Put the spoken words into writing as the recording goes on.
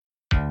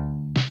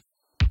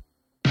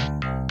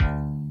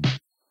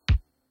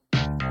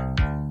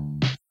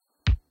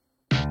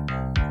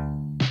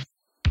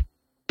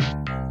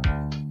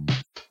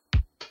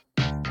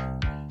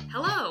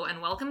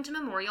and welcome to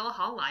Memorial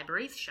Hall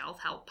Library's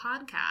Shelf Help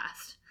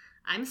Podcast.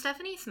 I'm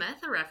Stephanie Smith,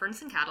 a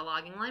reference and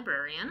cataloging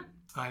librarian.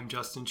 I'm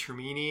Justin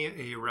Termini,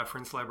 a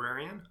reference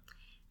librarian.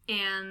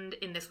 And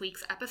in this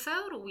week's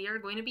episode, we are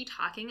going to be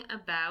talking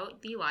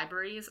about the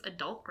library's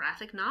adult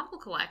graphic novel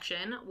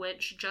collection,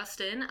 which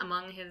Justin,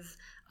 among his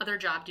other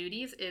job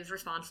duties, is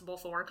responsible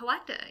for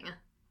collecting.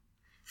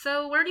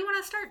 So where do you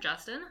want to start,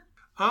 Justin?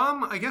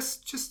 I guess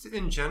just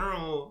in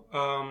general,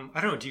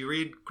 I don't know, do you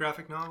read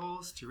graphic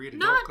novels? Do you read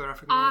adult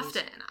graphic novels?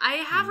 Not often. I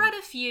have read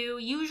a few,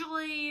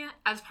 usually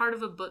as part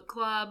of a book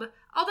club,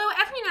 although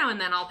every now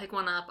and then I'll pick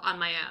one up on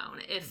my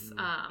own if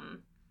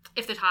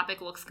the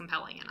topic looks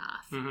compelling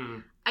enough.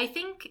 Mm-hmm. I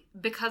think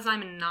because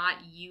I'm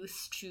not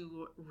used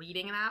to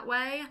reading that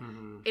way,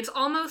 it's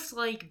almost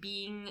like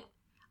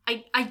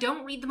I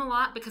don't read them a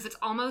lot because it's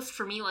almost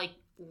for me like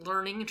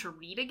learning to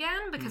read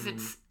again because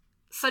it's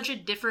such a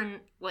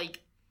different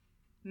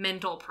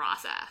mental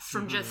process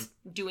from just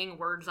doing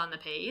words on the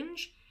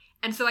page.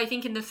 And so I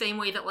think in the same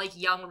way that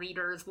young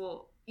readers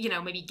will,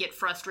 maybe get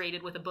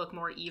frustrated with a book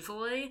more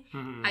easily,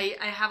 I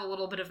have a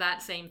little bit of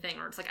that same thing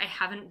where it's I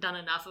haven't done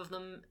enough of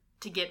them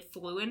to get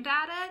fluent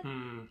at it.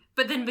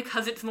 But then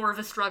because it's more of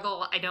a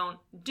struggle, I don't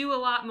do a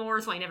lot more,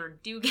 so I never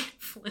do get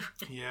fluent.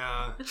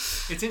 Yeah.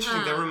 It's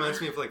interesting. That reminds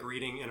me of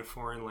reading in a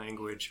foreign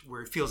language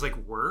where it feels like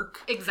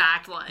work.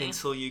 Exactly.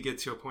 Until you get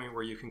to a point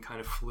where you can kind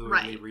of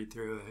fluently read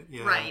through it.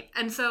 Yeah. Right.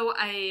 And so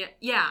I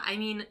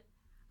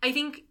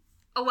think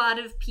a lot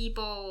of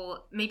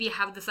people maybe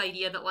have this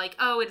idea that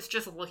it's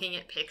just looking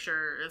at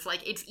pictures.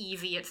 It's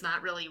easy. It's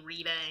not really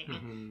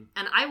reading.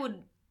 And I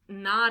would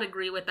not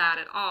agree with that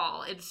at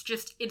all.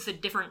 It's a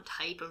different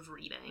type of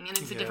reading and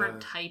it's a different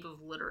type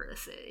of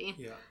literacy.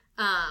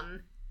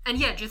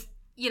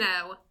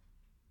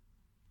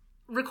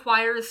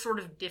 Requires sort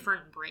of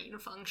different brain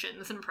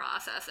functions and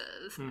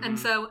processes. And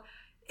so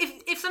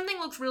if something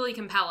looks really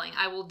compelling,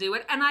 I will do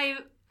it. And I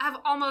have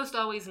almost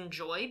always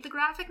enjoyed the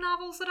graphic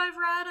novels that I've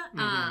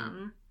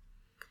read.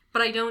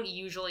 But I don't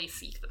usually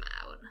seek them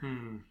out.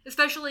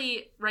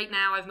 Especially right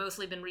now, I've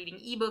mostly been reading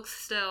ebooks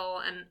still,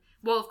 and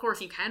well, of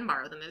course, you can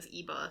borrow them as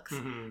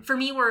ebooks. For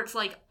me, where it's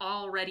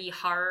already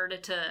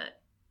hard to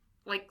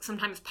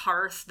sometimes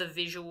parse the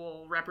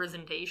visual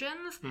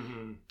representations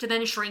to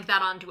then shrink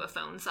that onto a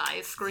phone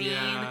size screen.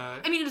 Yeah.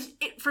 I mean,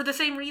 it's for the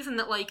same reason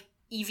that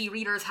easy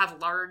readers have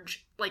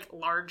large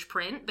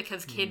print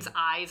because kids'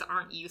 eyes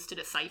aren't used to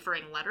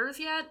deciphering letters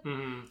yet.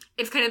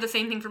 It's kind of the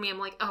same thing for me.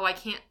 I'm I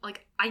can't,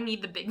 I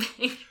need the big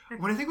picture.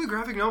 When I think with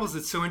graphic novels,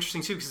 it's so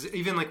interesting too, because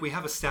even we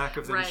have a stack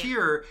of them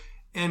here,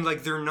 and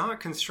they're not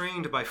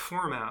constrained by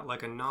format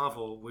like a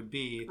novel would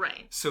be.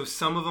 Right. So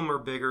some of them are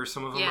bigger,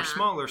 some of them are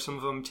smaller, some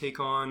of them take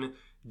on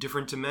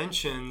different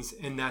dimensions,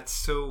 and that's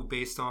so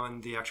based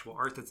on the actual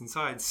art that's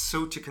inside.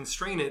 So to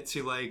constrain it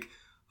to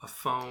a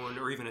phone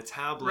or even a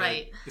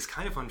tablet is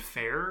kind of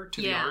unfair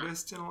to the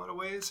artist in a lot of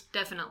ways.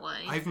 Definitely.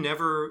 I've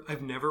never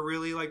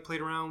really played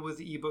around with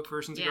the ebook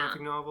versions of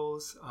graphic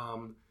novels.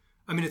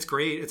 I mean, it's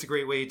great. It's a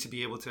great way to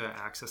be able to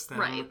access them.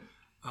 Right.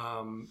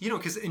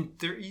 Because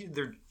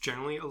they're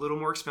generally a little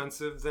more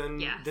expensive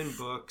than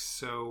books.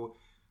 So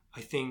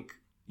I think,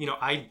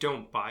 I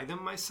don't buy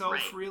them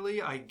myself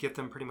really. I get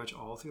them pretty much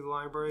all through the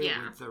library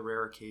with the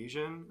rare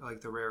occasion,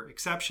 the rare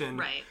exception.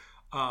 Right.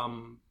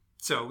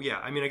 So, yeah,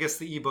 I mean, I guess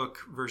the ebook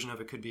version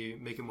of it could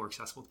make it more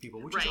accessible to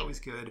people, which is always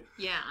good.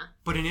 Yeah.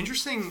 But an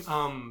interesting,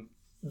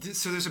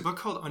 so there's a book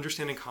called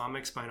Understanding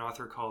Comics by an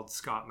author called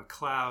Scott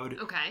McCloud,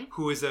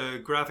 who is a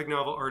graphic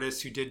novel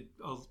artist who did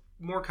a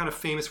more kind of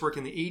famous work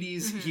in the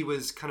 80s. He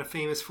was kind of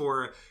famous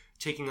for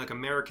taking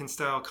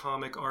American-style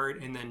comic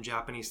art and then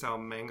Japanese-style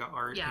manga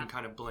art and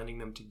kind of blending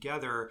them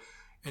together.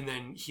 And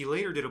then he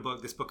later did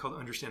this book called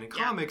Understanding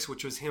Comics,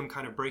 which was him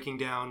kind of breaking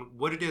down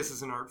what it is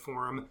as an art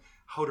form,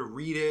 how to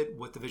read it,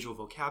 what the visual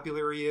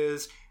vocabulary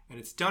is, and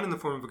it's done in the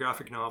form of a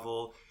graphic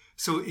novel.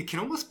 So it can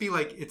almost be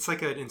it's an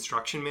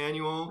instruction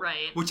manual,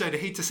 which I'd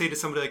hate to say to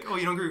somebody oh,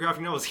 you don't get your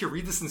graphic novels, here,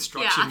 read this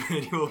instruction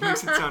manual. It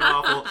makes it sound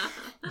awful.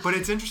 But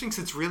it's interesting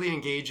because it's really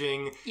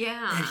engaging.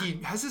 Yeah. And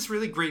he has this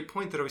really great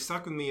point that always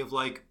stuck with me of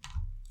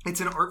it's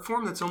an art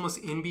form that's almost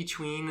in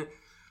between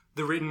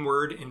the written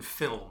word and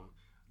film.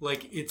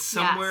 It's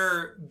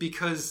somewhere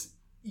because,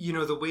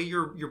 the way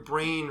your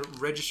brain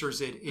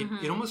registers it,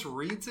 it almost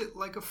reads it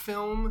like a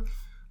film,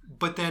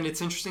 but then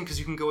it's interesting because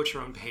you can go at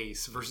your own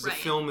pace versus a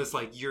film is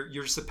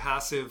you're just a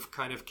passive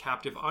kind of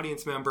captive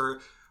audience member.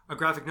 A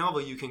graphic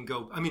novel, you can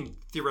go, I mean,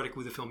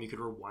 theoretically with a film, you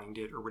could rewind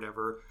it or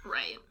whatever.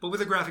 Right. But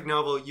with a graphic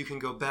novel, you can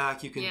go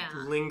back, you can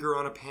linger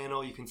on a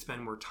panel, you can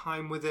spend more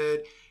time with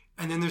it.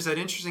 And then there's that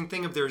interesting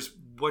thing of there's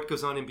what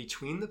goes on in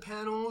between the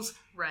panels.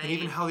 Right. And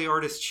even how the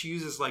artist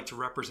chooses to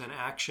represent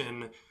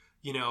action.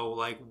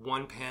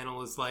 One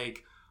panel is a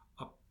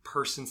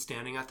person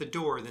standing at the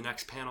door. The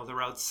next panel,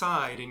 they're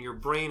outside. And your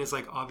brain is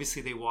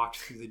obviously they walked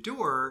through the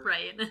door.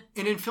 Right.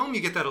 And in film, you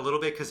get that a little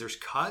bit because there's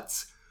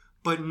cuts.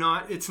 But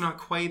it's not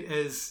quite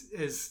as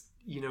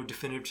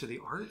definitive to the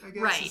art, I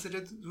guess, as it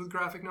is with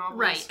graphic novels.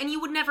 Right. And you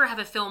would never have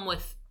a film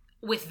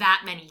with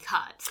that many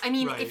cuts. I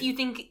mean, if you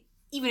think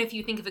even if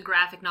you think of a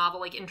graphic novel,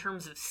 like, in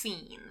terms of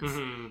scenes,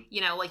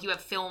 you know, like, you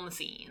have film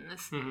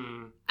scenes.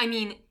 I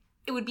mean,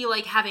 it would be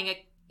like having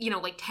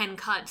 10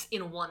 cuts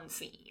in one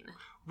scene.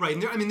 Right.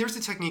 And I mean, there's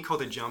a technique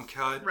called a jump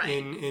cut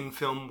in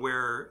film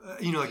where,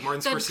 like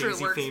Martin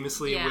Scorsese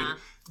famously would,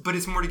 but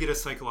it's more to get a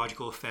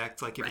psychological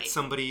effect. Like if it's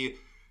somebody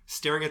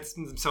staring at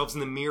themselves in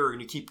the mirror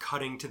and you keep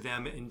cutting to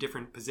them in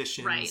different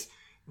positions,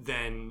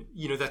 then,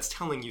 that's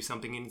telling you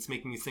something and it's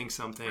making you think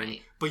something.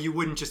 Right. But you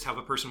wouldn't just have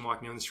a person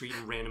walking down the street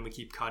and randomly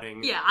keep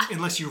cutting. Yeah.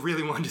 Unless you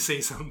really wanted to say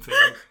something.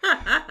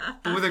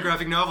 But with a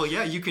graphic novel,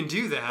 you can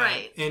do that.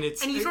 Right. And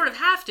you sort of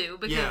have to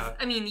because,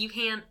 you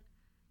can't...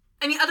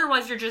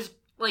 otherwise you're just,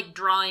 like,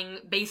 drawing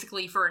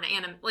basically for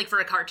for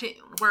a cartoon,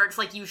 where it's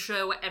like you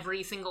show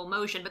every single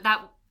motion, but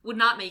that would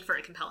not make for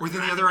a compelling. Or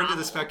then the other end of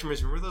the spectrum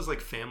is, remember those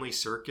like Family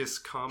Circus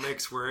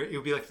comics where it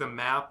would be like the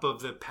map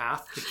of the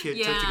path the kid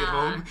took to get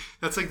home?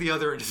 That's like the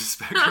other end of the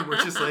spectrum,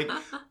 which is like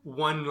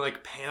one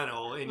like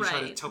panel and you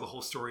try to tell the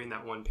whole story in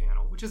that one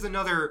panel, which is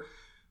another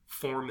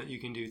form that you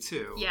can do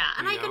too. Yeah,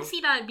 and I could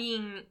see that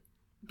being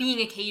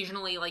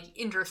occasionally like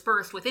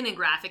interspersed within a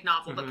graphic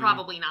novel, but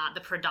probably not the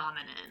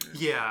predominant.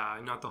 Yeah,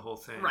 not the whole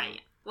thing. Right.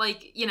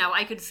 Like,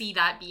 I could see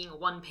that being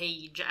one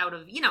page out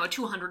of, a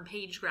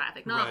 200-page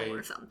graphic novel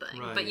or something.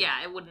 Right. But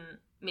yeah, it wouldn't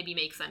maybe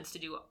make sense to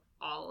do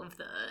all of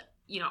the,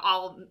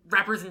 all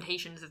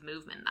representations of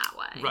movement that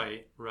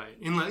way. Right.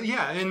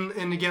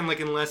 And again, like,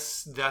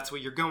 unless that's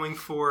what you're going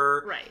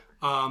for. Right.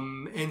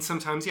 And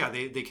sometimes,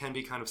 they can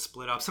be kind of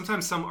split up.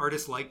 Sometimes some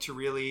artists like to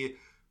really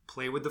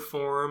play with the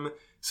form.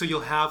 So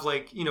you'll have,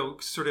 like,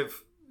 sort of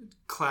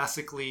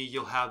classically,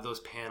 you'll have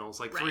those panels,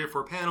 like 3 or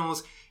 4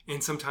 panels.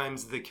 And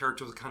sometimes the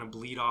characters will kind of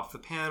bleed off the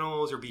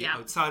panels or be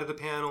outside of the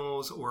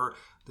panels, or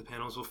the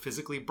panels will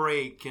physically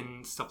break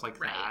and stuff like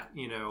that,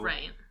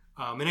 Right.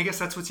 And I guess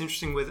that's what's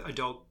interesting with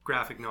adult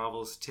graphic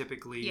novels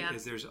typically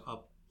is there's a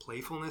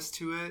playfulness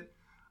to it.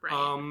 Right.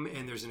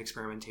 And there's an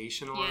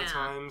experimentation a lot of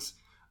times.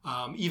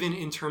 Even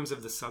in terms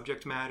of the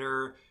subject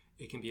matter,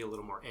 it can be a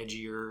little more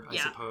edgier, I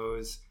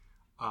suppose.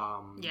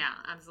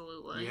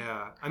 Absolutely.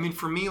 Yeah. I mean,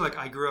 for me, like,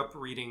 I grew up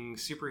reading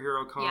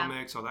superhero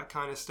comics, all that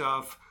kind of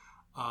stuff.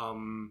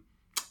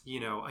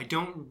 I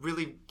don't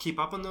really keep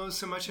up on those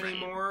so much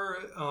anymore.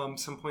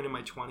 Some point in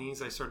my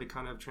 20s, I started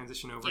kind of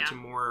transition over to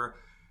more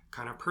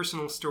kind of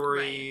personal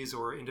stories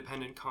or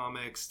independent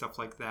comics, stuff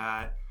like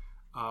that.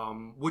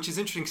 Which is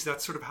interesting because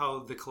that's sort of how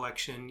the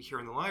collection here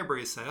in the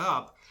library is set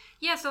up.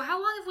 Yeah, so how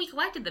long have we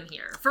collected them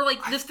here? For,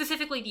 like,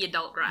 specifically the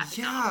adult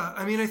graphic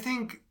novel? I mean, I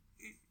think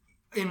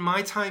in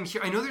my time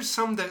here, I know there's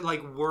some that,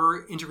 like,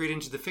 were integrated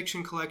into the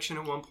fiction collection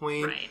at one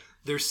point. Right.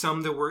 There's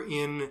some that were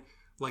in...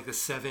 like the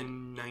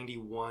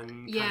 791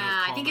 kind of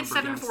I think it's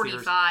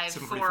 745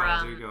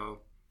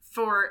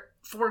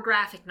 for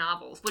graphic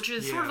novels, which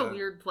is sort of a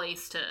weird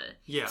place to...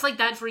 Yeah. It's like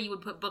that's where you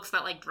would put books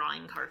about, like,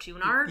 drawing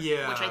cartoon art,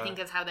 which I think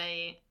is how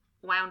they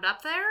wound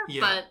up there,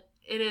 but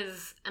it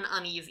is an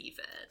uneasy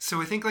fit.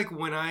 So I think, like,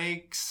 when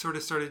I sort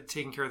of started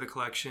taking care of the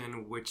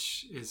collection,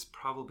 which is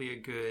probably a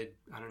good,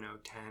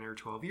 10 or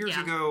 12 years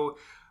ago,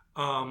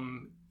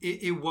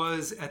 it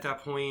was at that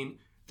point...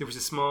 There was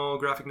a small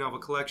graphic novel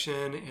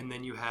collection, and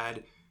then you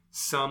had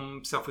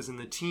some stuff was in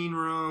the teen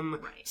room,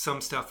 some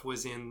stuff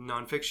was in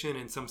nonfiction,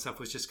 and some stuff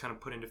was just kind of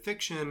put into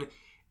fiction.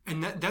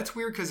 And that's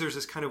weird because there's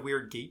this kind of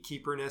weird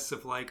gatekeeperness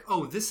of like,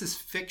 oh, this is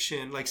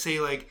fiction. Like, say,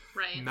 like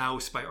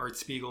Mouse by Art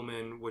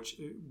Spiegelman,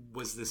 which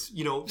was this,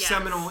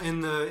 seminal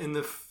in the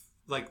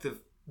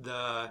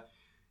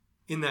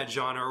in that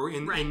genre or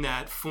in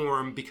that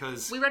form,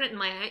 because we read it in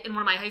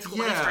one of my high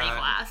school history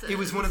classes. It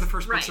was one of the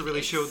first books that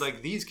really showed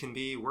like these can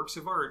be works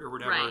of art or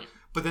whatever. Right.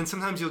 But then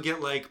sometimes you'll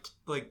get like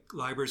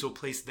libraries will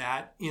place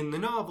that in the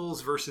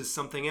novels versus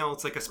something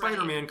else, like a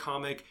Spider-Man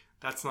comic.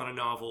 That's not a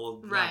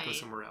novel. That goes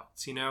somewhere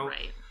else.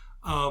 Right.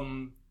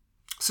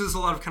 So there's a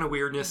lot of kind of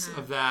weirdness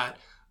of that.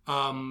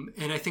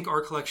 And I think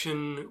our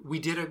collection, we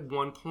did at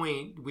one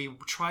point, we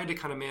tried to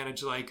kind of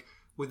manage like,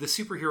 with the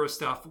superhero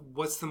stuff,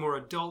 what's the more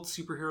adult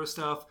superhero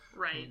stuff?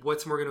 Right.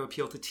 What's more going to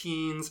appeal to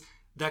teens?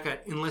 That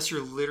got, unless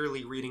you're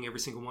literally reading every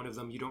single one of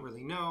them, you don't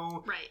really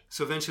know. Right.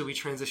 So eventually we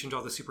transitioned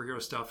all the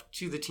superhero stuff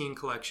to the teen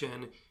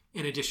collection,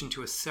 in addition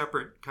to a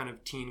separate kind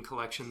of teen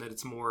collection that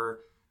it's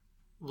more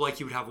like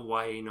you would have a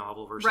YA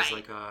novel versus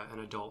like an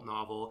adult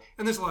novel.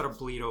 And there's a lot of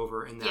bleed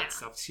over in that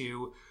stuff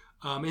too.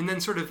 And then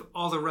sort of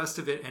all the rest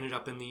of it ended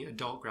up in the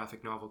adult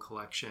graphic novel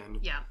collection.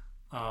 Yeah.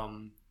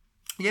 And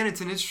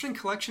it's an interesting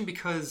collection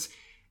because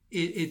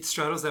it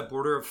straddles that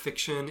border of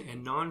fiction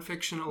and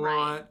nonfiction a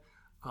lot.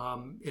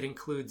 It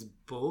includes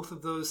both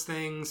of those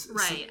things.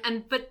 Right.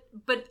 So,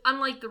 but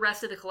unlike the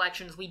rest of the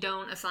collections, we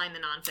don't assign the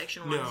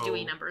nonfiction ones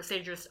Dewey numbers.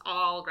 They're just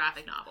all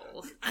graphic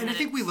novels. And I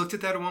think we looked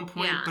at that at one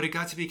point, but it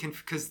got to be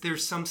because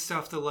there's some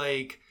stuff that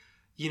like,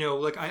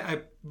 like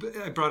I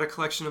brought a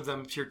collection of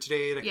them here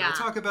today to kind of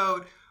talk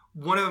about.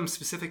 One of them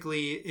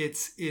specifically,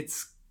 it's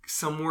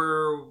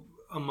somewhere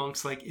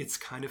amongst like, it's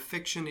kind of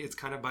fiction, it's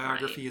kind of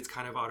biography, it's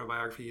kind of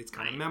autobiography, it's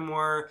kind of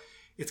memoir,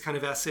 it's kind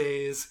of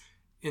essays.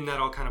 and that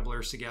all kind of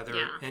blurs together.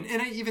 Yeah. And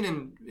even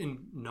in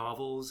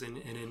novels and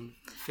in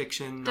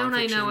fiction, don't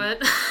I know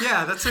it?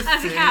 Yeah, that's a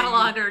As thing. a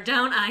cataloger,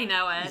 don't I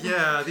know it?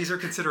 Yeah, these are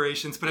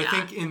considerations. But I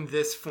think in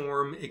this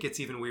form, it gets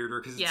even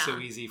weirder because it's so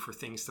easy for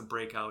things to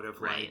break out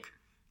of like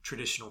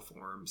traditional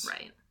forms.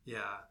 Right.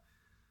 Yeah.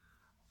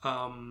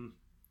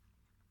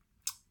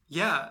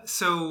 Yeah.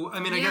 So, I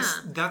mean, I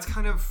guess that's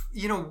kind of,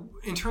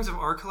 in terms of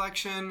our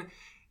collection,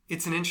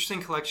 it's an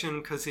interesting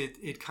collection because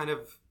it kind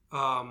of,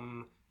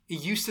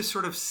 it used to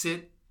sort of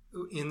sit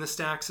in the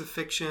stacks of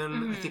fiction.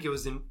 Mm-hmm. I think it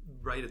was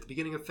right at the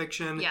beginning of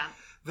fiction. Yeah.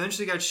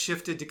 Eventually got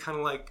shifted to kind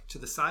of like to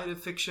the side of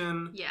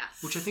fiction.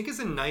 Yes. Which I think is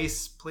a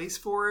nice place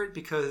for it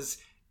because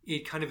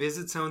it kind of is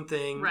its own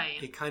thing.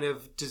 Right. It kind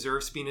of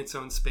deserves to be in its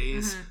own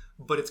space,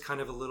 but it's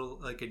kind of a little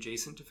like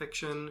adjacent to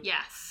fiction.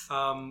 Yes.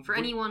 For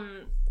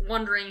anyone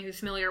wondering who's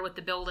familiar with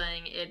the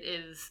building, it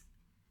is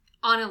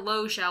on a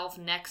low shelf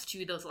next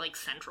to those like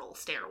central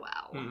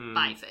stairwell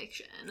by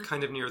fiction.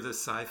 Kind of near the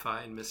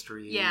sci-fi and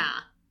mystery.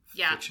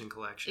 Fiction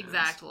collection.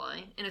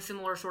 Exactly. In a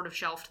similar sort of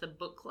shelf to the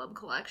book club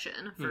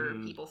collection for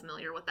people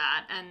familiar with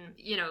that. And,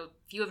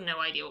 if you have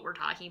no idea what we're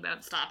talking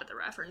about, stop at the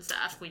reference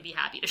desk. We'd be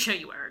happy to show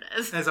you where it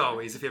is. As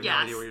always, if you have no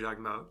idea what you're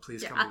talking about,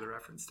 please come to the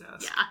reference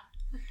desk.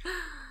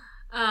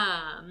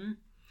 Yeah.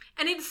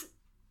 And it's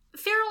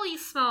fairly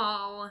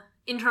small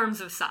in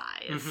terms of size.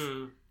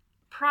 Mm-hmm.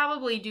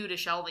 Probably due to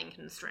shelving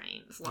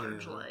constraints,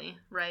 largely,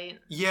 right?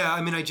 Yeah,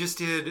 I mean, I just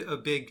did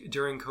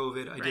during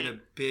COVID, I did a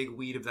big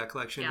weed of that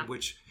collection,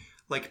 which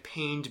like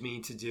pained me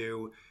to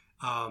do.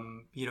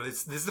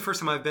 This is the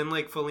first time I've been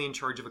like fully in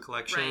charge of a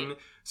collection,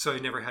 so I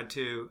never had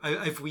to.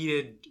 I've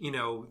weeded,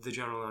 the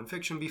general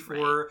nonfiction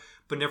before,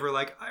 but never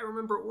like I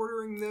remember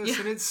ordering this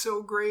and it's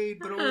so great,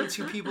 but only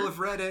 2 people have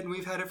read it, and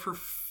we've had it for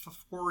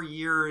 4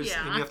 years,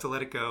 and you have to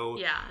let it go,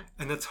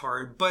 and that's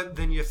hard. But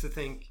then you have to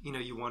think,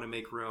 you want to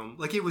make room.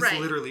 Like it was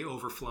literally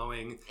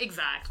overflowing,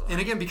 exactly. And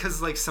again,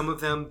 because like some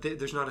of them,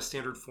 there's not a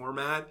standard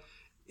format.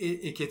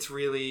 It gets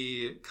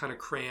really kind of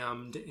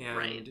crammed,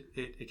 and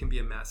it can be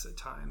a mess at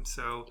times.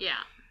 So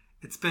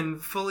it's been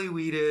fully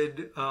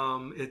weeded.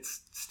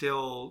 It's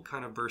still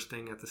kind of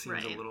bursting at the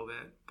seams a little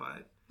bit,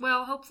 but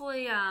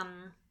hopefully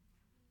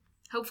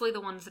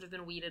the ones that have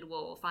been weeded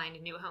will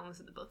find new homes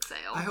at the book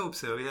sale. I hope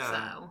so. Yeah.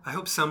 So. I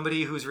hope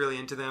somebody who's really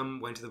into them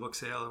went to the book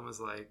sale and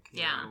was like,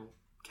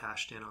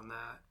 cashed in on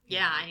that.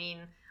 Yeah, I mean,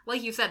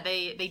 like you said,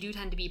 they do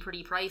tend to be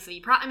pretty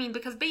pricey.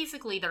 Because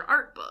basically they're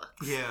art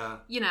books. Yeah.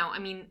 I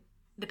mean,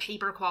 the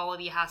paper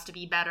quality has to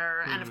be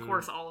better, and of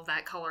course all of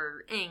that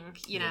color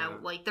ink,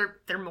 like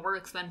they're more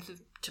expensive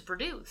to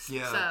produce.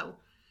 Yeah. So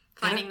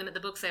finding them at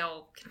the book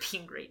sale can be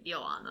a great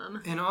deal on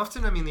them. And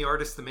often, I mean, the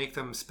artists that make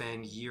them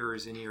spend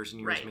years and years and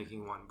years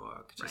making one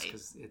book, just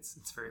because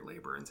it's very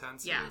labor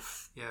intensive.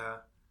 Yes. Yeah.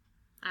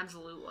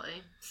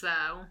 Absolutely.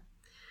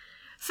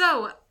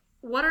 So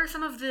what are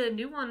some of the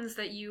new ones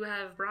that you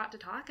have brought to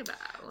talk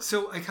about?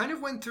 So I kind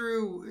of went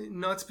through,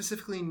 not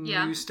specifically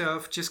new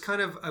stuff, just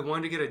kind of, I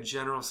wanted to get a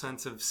general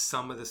sense of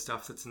some of the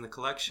stuff that's in the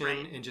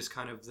collection and just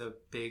kind of the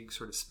big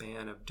sort of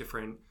span of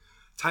different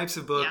types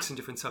of books and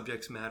different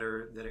subjects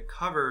matter that it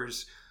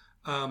covers.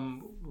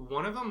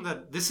 One of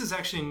them this is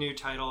actually a new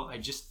title. I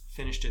just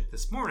finished it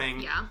this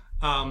morning. Yeah.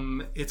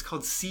 It's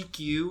called Seek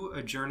You,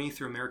 A Journey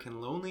Through American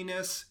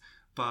Loneliness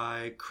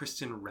by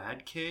Kristen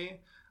Radke.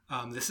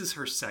 This is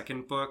her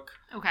second book.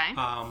 Okay.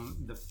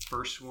 The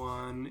first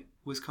one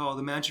was called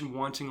Imagine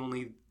Wanting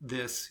Only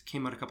This.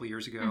 Came out a couple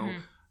years ago. Mm-hmm.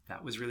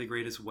 That was really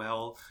great as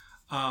well.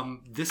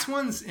 This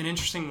one's an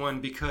interesting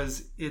one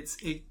because it's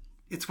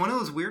one of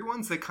those weird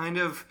ones that kind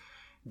of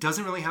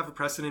doesn't really have a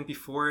precedent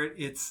before it.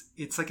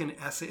 It's like an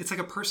essay. It's like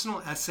a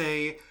personal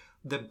essay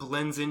that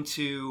blends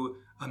into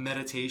a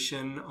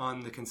meditation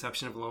on the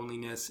conception of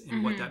loneliness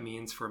and what that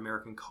means for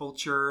American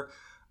culture.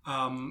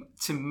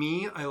 To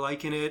me, I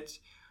liken it.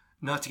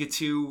 Not to get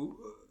too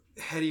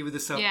heady with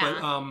this stuff,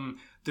 but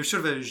there's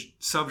sort of a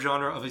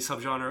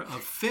subgenre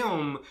of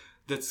film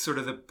that's sort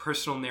of the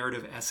personal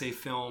narrative essay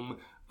film.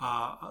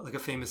 Like a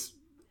famous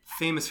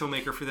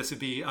filmmaker for this would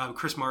be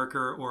Chris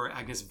Marker or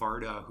Agnes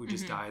Varda, who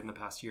just died in the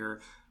past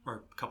year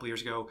or a couple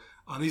years ago.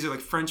 These are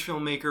like French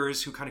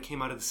filmmakers who kind of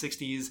came out of the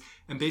 60s,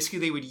 and basically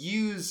they would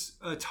use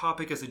a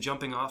topic as a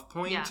jumping off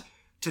point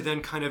to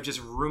then kind of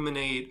just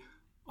ruminate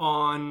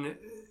on,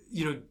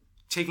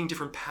 taking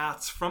different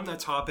paths from that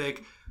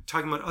topic,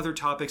 talking about other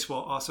topics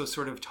while also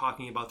sort of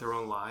talking about their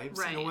own lives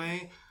in a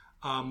way.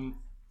 And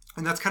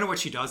that's kind of what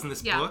she does in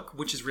this book,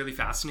 which is really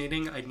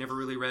fascinating. I'd never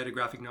really read a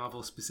graphic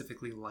novel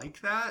specifically like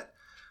that.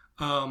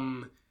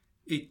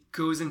 It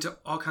goes into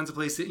all kinds of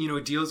places.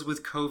 It deals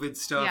with COVID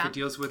stuff. Yeah. It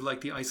deals with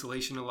like the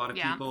isolation a lot of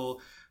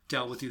people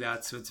dealt with through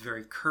that. So it's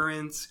very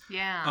current.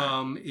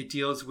 Yeah. It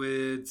deals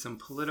with some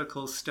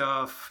political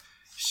stuff.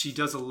 She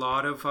does a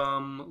lot of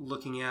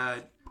looking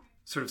at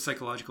sort of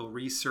psychological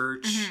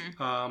research.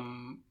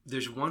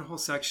 There's one whole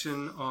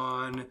section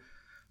on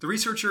the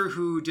researcher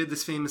who did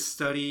this famous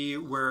study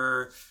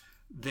where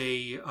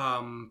they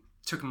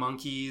took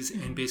monkeys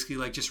and basically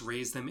like just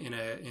raised them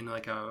in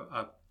like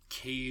a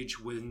cage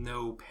with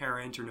no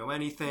parent or no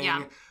anything,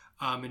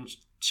 and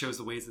shows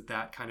the ways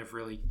that kind of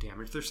really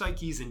damaged their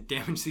psyches and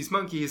damaged these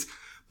monkeys.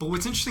 But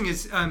what's interesting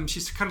is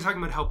she's kind of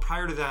talking about how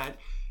prior to that,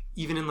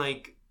 even in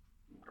like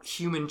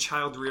human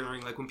child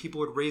rearing, like when people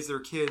would raise their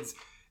kids,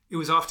 it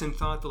was often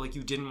thought that like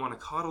you didn't want to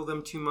coddle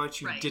them too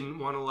much, you didn't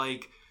want to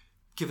like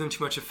give them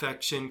too much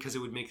affection because it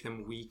would make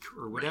them weak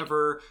or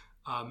whatever.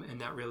 And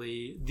that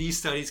really, these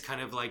studies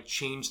kind of like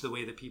changed the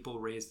way that people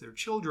raise their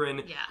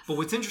children. Yes. But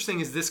what's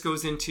interesting is this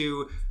goes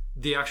into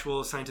the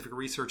actual scientific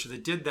research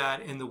that did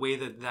that and the way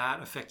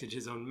that affected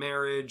his own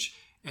marriage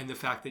and the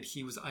fact that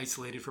he was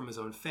isolated from his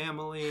own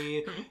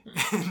family.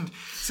 And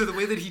so the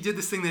way that he did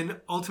this thing then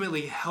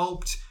ultimately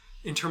helped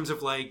in terms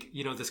of like,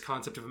 you know, this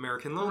concept of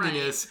American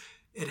loneliness.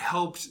 It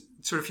helped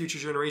sort of future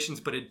generations,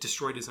 but it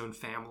destroyed his own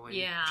family,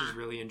 which is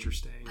really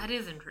interesting. That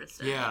is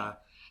interesting. Yeah.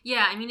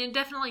 Yeah, I mean, it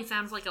definitely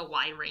sounds like a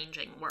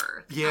wide-ranging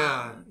work.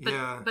 Yeah,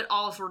 but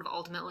all sort of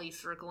ultimately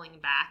circling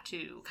back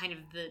to kind of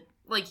the,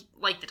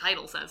 like the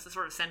title says, the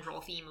sort of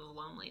central theme of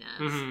loneliness.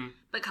 Mm-hmm.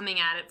 But coming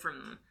at it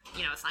from,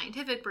 you know, a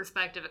scientific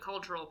perspective, a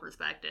cultural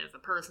perspective, a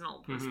personal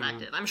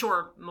perspective. Mm-hmm. I'm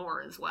sure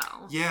more as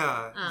well.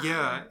 Yeah,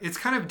 yeah. It's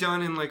kind of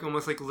done in like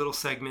almost like little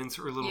segments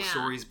or little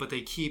stories, but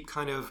they keep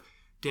kind of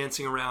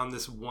dancing around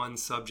this one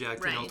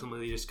subject and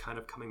ultimately just kind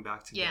of coming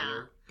back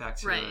together, back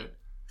to it.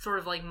 Sort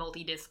of like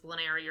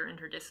multidisciplinary or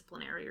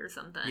interdisciplinary or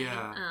something.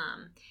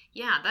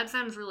 Yeah. That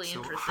sounds really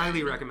interesting.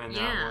 Highly recommend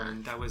that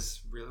one. That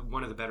was really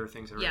one of the better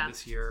things I read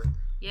this year.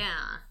 Yeah.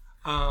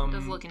 It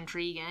does look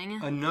intriguing.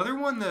 Another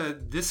one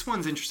this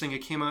one's interesting. It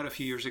came out a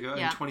few years ago in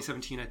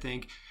 2017, I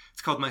think.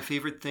 It's called My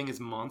Favorite Thing is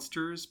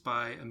Monsters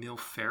by Emil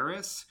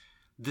Ferris.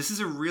 This is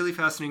a really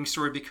fascinating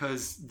story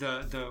because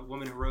the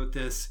woman who wrote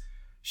this,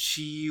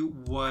 she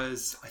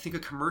was, I think, a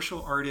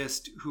commercial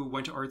artist who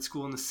went to art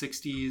school in the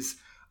 60s.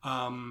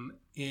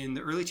 In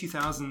the early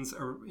 2000s,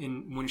 or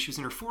when she was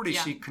in her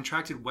 40s, she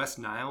contracted West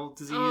Nile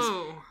disease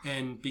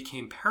and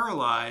became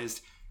paralyzed,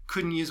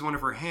 couldn't use one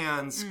of her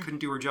hands, couldn't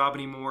do her job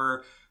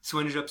anymore, so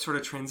ended up sort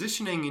of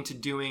transitioning into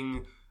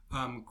doing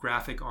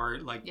graphic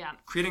art, like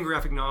creating a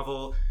graphic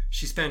novel.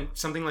 She spent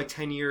something like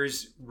 10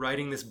 years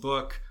writing this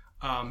book.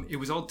 It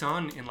was all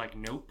done in like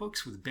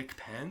notebooks with Bic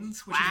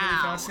pens, which is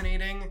really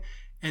fascinating.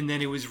 And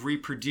then it was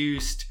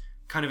reproduced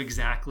kind of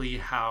exactly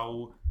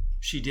how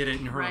she did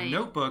it in her own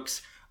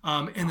notebooks.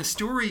 And the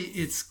story,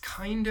 it's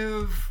kind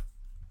of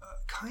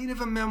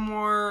a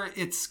memoir.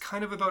 It's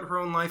kind of about her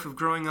own life of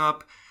growing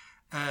up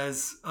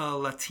as a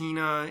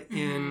Latina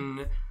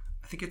in,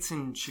 I think it's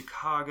in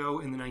Chicago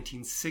in the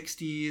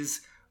 1960s,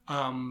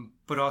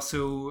 but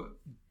also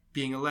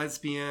being a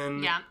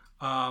lesbian,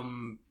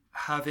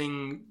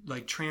 having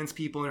like trans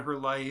people in her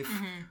life.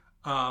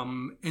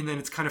 And then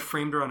it's kind of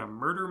framed around a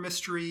murder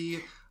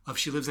mystery of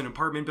she lives in an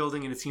apartment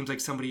building and it seems like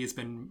somebody has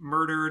been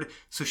murdered.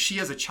 So she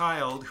has a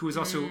child who is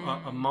also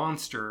a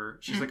monster.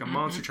 She's like a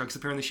monster child because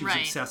apparently she was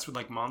obsessed with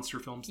like monster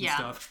films and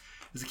stuff.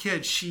 As a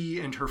kid,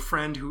 she and her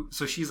friend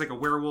so she's like a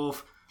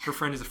werewolf. Her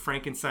friend is a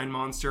Frankenstein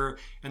monster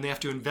and they have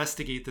to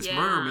investigate this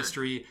murder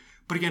mystery.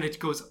 But again, it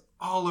goes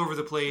all over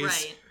the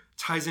place,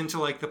 ties into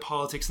like the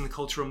politics and the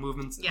cultural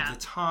movements of the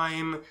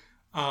time.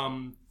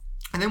 And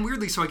then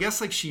weirdly, so I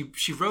guess like she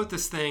wrote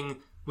this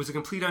thing, was a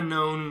complete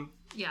unknown.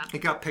 Yeah. It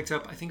got picked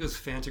up, I think it was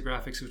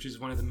Fantagraphics, which is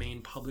one of the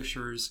main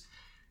publishers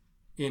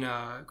in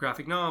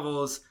graphic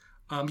novels.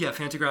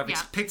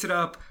 Fantagraphics picked it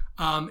up.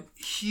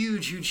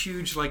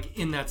 Huge, like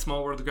in that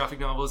small world of graphic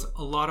novels,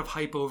 a lot of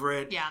hype over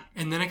it. Yeah.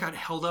 And then it got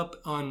held up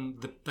on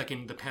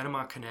in the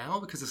Panama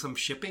Canal because of some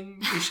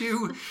shipping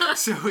issue.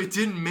 So it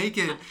didn't make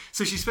it.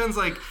 So she spends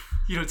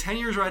 10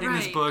 years writing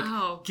this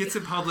book, gets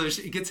it published,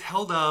 it gets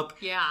held up.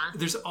 Yeah.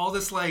 There's all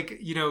this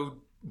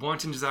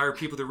wanton desire of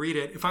people to read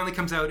it. It finally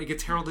comes out. It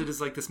gets heralded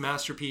as like this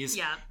masterpiece.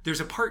 Yeah.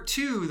 There's a part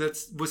 2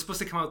 was supposed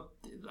to come out,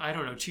 I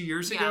don't know, 2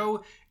 years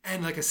ago.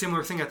 And like a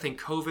similar thing, I think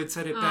COVID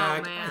set it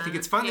back. Man. I think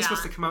it's finally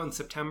supposed to come out in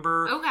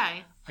September.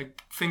 Okay.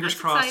 Fingers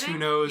crossed, exciting. Who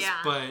knows? Yeah.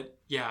 But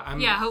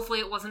hopefully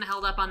it wasn't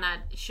held up on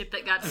that ship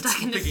that got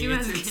stuck in the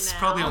Suez Canal. It's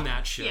probably on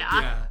that ship.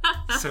 Yeah.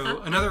 So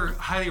another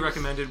highly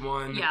recommended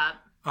one. Yeah.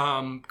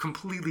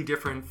 Completely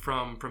different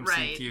from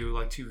CQ,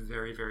 like 2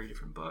 very, very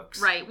different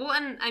books. Right. Well,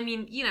 and I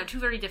mean, 2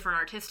 very different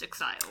artistic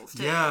styles,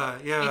 too. Yeah.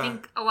 I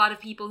think a lot of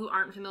people who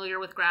aren't familiar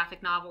with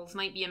graphic novels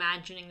might be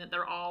imagining that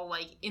they're all,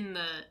 like, in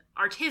the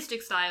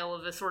artistic style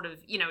of a sort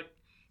of,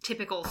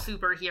 typical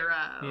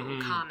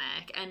superhero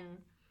comic. And,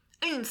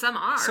 I mean, some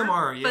are. Some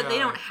are, yeah. But they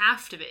don't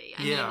have to be.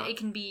 I mean, it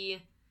can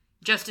be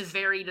just as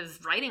varied as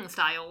writing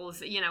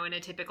styles, in a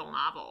typical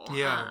novel.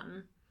 Yeah.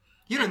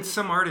 And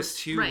some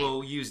artists, too,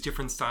 will use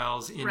different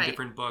styles in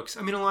different books.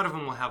 I mean, a lot of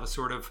them will have a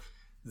sort of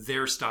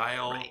their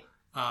style,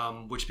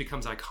 which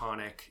becomes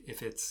iconic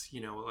if it's,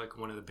 like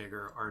one of the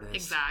bigger artists.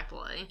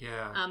 Exactly.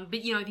 Yeah. But,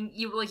 I think,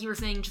 you were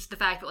saying, just the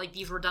fact that, like,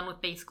 these were done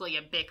with basically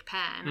a Bic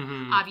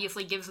pen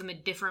obviously gives them a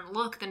different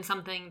look than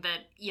something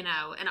that,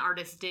 an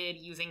artist did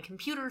using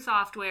computer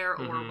software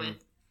or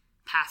with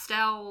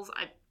pastels.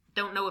 I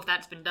don't know if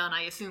that's been done.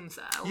 I assume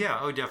so. Yeah.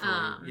 Oh,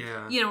 definitely.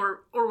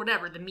 Or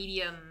whatever. The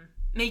medium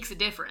makes a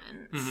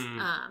difference.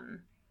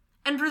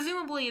 And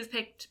presumably is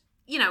picked,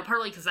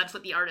 partly because that's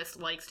what the artist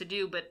likes to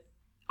do, but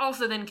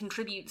also then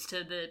contributes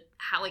to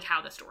how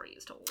the story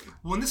is told.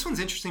 Well, and this one's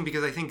interesting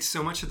because I think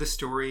so much of the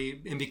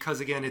story, and because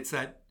again it's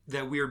that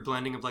weird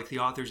blending of like the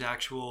author's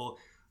actual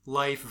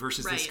life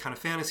versus this kind of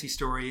fantasy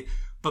story,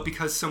 but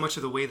because so much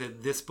of the way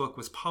that this book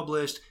was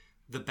published,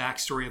 the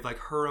backstory of like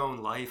her own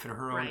life and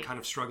her own kind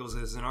of struggles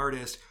as an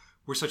artist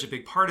were such a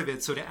big part of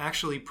it. So to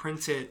actually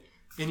print it,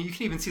 and you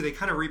can even see they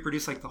kind of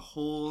reproduce like the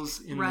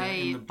holes in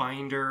the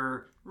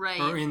binder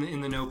or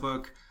in the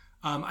notebook.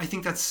 I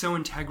think that's so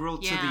integral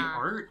to the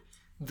art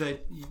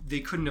that they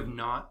couldn't have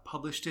not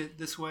published it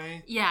this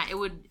way. Yeah, it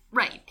would.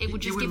 Right, it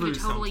would just give it a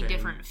totally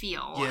different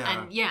feel,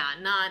 and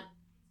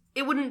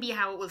it wouldn't be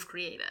how it was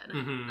created,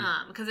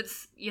 because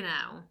it's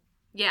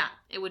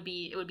it would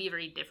be a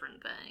very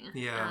different thing.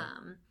 Yeah,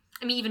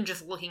 I mean, even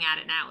just looking at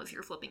it now as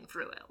you're flipping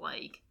through it,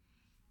 like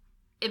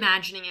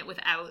imagining it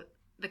without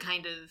the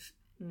kind of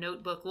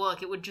notebook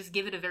look, it would just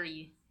give it a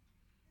very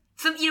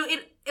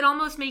it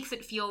almost makes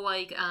it feel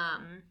like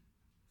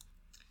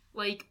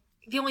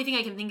the only thing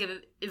I can think of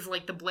is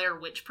like the Blair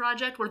Witch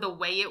Project, where the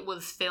way it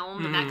was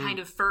filmed and that kind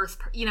of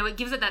it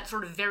gives it that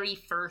sort of very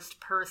first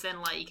person,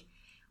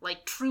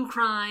 like true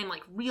crime,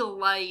 like real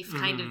life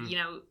kind of,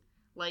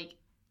 like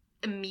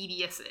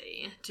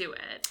immediacy to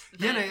it.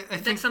 And I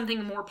think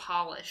something more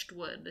polished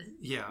would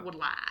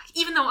lack.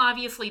 Even though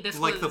obviously this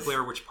was... Like the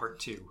Blair Witch Part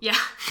 2. Yeah.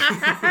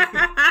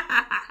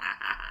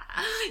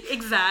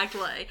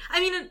 Exactly. I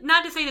mean,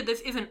 not to say that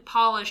this isn't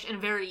polished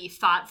and very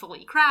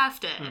thoughtfully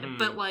crafted,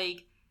 but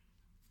like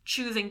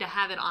choosing to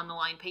have it on the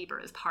line paper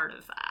is part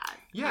of that.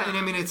 Yeah, and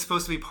I mean, it's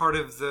supposed to be part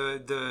of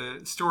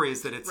the story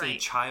is that it's a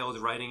child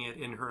writing it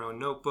in her own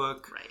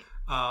notebook. Right.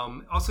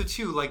 Also,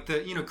 too, like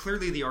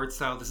clearly the art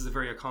style, this is a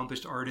very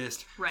accomplished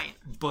artist. Right.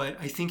 But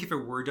I think if it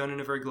were done in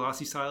a very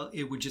glossy style,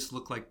 it would just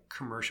look like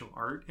commercial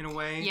art in a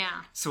way.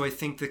 Yeah. So I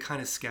think the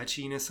kind of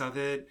sketchiness of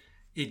it,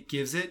 it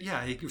gives it,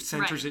 it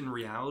centers it in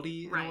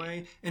reality in a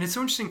way. And it's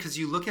so interesting because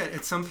you look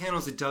at some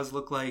panels, it does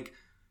look like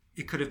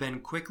it could have been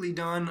quickly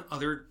done.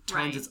 Other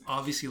times it's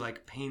obviously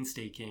like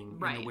painstaking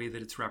in the way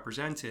that it's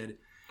represented.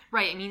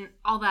 Right. I mean,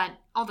 all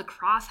the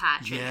cross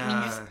hatching. Yeah. I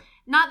mean, just,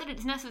 not that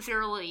it's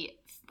necessarily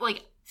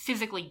like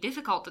physically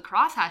difficult to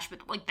cross hatch,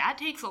 but like that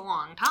takes a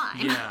long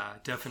time. Yeah,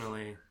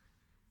 definitely.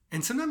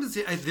 And sometimes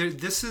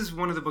this is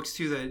one of the books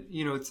too that,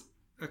 it's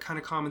a kind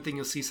of common thing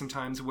you'll see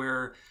sometimes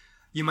where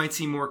you might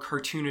see more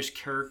cartoonish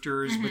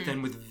characters, but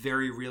then with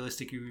very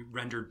realistically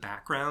rendered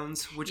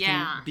backgrounds, which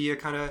can be a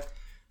kind of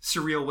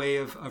surreal way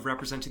of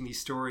representing these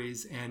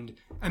stories. And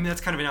I mean,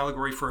 that's kind of an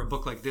allegory for a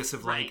book like this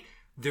of like,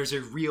 there's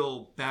a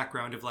real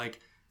background of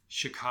like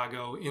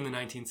Chicago in the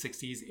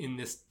 1960s in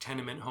this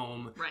tenement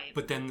home. Right.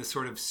 But then the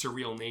sort of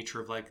surreal nature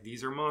of like,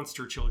 these are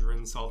monster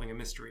children solving a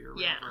mystery or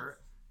whatever.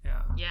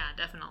 Yeah,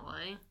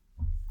 definitely.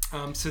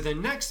 So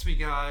then next we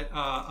got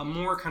a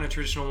more kind of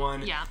traditional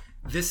one. Yeah.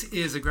 This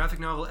is a graphic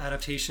novel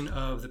adaptation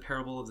of The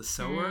Parable of the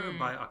Sower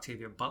by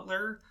Octavia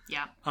Butler.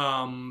 Yeah.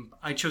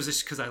 I chose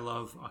this because I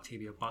love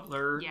Octavia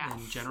Butler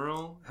in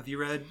general. Have you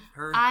read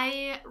her?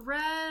 I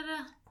read...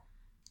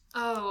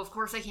 Oh, of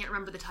course I can't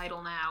remember the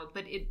title now,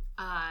 but it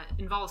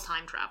involves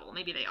time travel.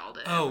 Maybe they all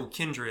did. Oh,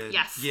 Kindred.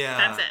 Yes. Yeah.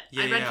 That's it.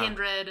 Yeah, I read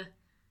Kindred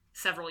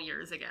several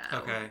years ago.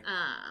 Okay.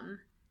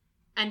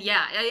 And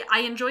I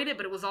enjoyed it,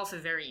 but it was also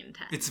very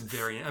intense. It's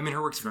very... I mean,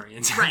 her work's very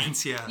intense.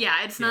 Right. Yeah.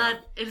 Yeah, it's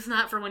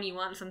not for when you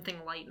want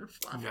something light and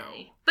fluffy. No.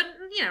 But,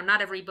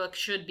 not every book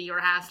should be or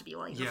has to be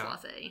light and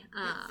fluffy.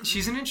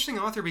 She's an interesting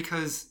author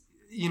because,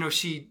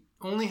 she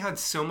only had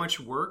so much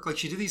work. Like,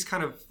 she did these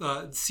kind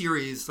of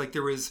series. Like,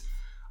 there was...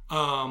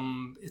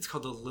 it's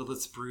called the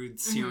Lilith's Brood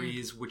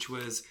series, which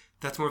was...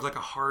 That's more of like a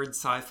hard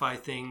sci-fi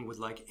thing with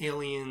like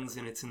aliens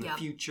and it's in the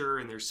future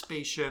and there's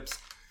spaceships.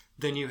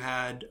 Then you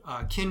had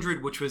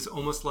Kindred, which was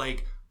almost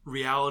like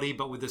reality,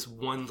 but with this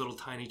one little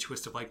tiny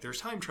twist of like there's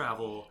time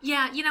travel.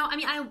 Yeah, I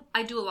mean,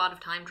 I do a lot of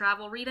time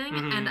travel reading,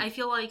 and I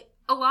feel like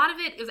a lot of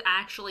it is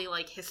actually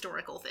like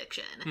historical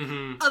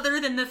fiction, other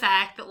than the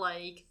fact that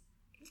like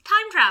it's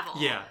time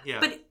travel. Yeah.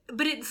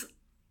 But it's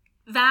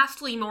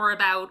vastly more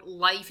about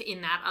life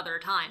in that other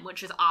time,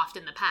 which is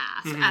often the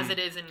past, as it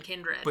is in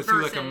Kindred. But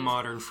through like a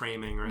modern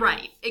framing, right?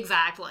 Right,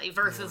 exactly.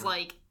 Versus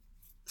like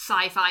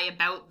sci-fi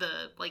about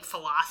the like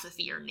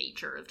philosophy or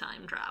nature of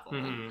time travel.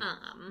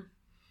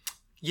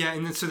 Yeah,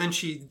 and then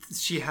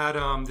she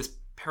had this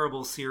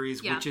Parable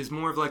series, which is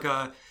more of like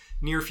a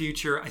near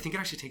future. I think it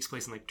actually takes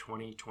place in like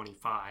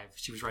 2025.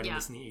 She was writing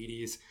this in the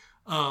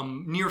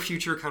 80s. Near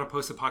future kind of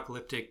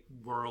post-apocalyptic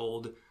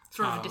world.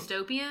 Sort of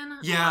dystopian?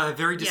 Yeah,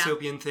 very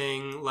dystopian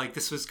thing. Like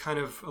this was kind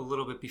of a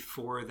little bit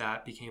before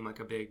that became like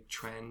a big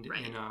trend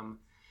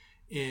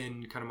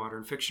in kind of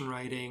modern fiction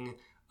writing.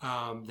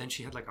 Then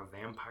she had like a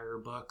vampire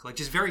book, like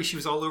just she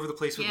was all over the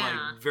place with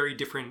like very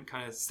different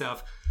kind of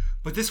stuff.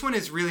 But this one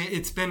is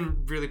it's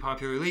been really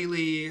popular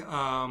lately,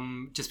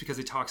 just because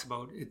it talks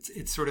about,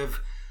 it's sort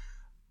of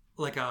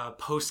like a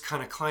post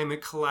kind of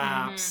climate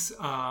collapse.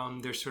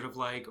 There's sort of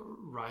like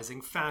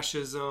rising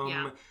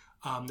fascism.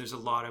 There's a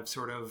lot of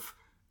sort of,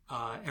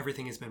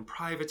 everything has been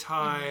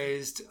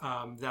privatized,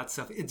 that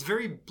stuff. It's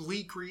very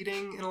bleak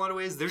reading in a lot of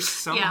ways. There's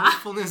some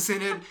hopefulness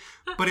in it,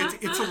 but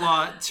it's a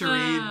lot to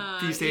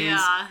read these days.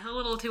 Yeah, a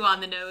little too on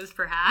the nose,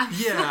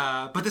 perhaps.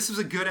 Yeah, but this was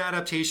a good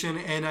adaptation,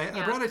 and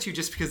I brought it to you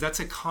just because that's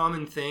a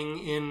common thing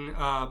in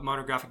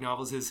modern graphic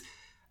novels is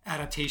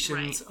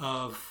adaptations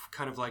of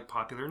kind of like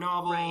popular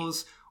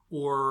novels,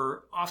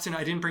 or often,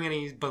 I didn't bring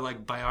any, but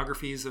like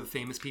biographies of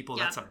famous people.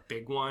 That's a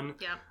big one.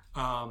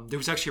 There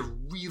was actually a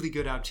really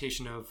good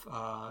adaptation of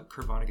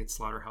Kurt Vonnegut's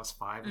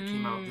Slaughterhouse-Five that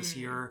came out this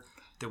year.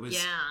 That was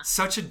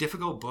such a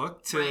difficult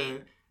book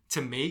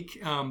to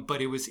make,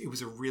 but it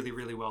was a really,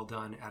 really well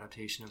done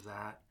adaptation of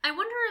that. I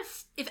wonder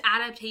if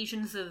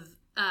adaptations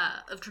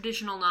of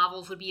traditional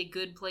novels would be a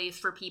good place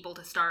for people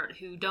to start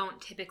who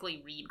don't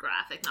typically read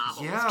graphic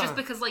novels. Just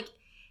because, like,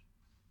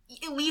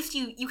 at least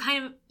you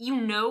kind of, you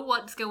know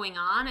what's going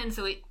on, and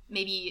so it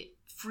maybe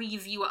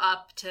frees you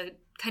up to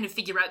kind of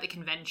figure out the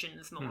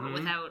conventions more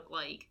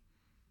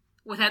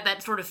without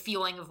that sort of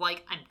feeling of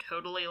like, I'm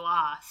totally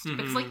lost.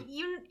 Because like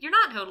you're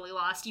not totally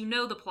lost, you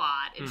know the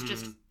plot. It's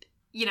just,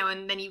 you know,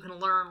 and then you can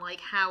learn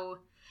like how,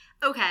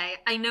 okay,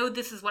 I know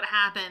this is what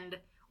happened,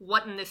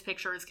 what in this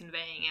picture is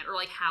conveying it, or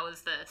like how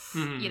is this,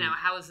 you know,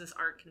 how is this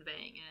art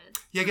conveying it?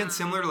 Yeah, again,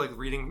 similar to like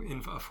reading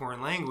in a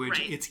foreign language,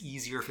 it's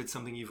easier if it's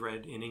something you've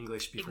read in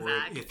English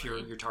before, if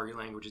your target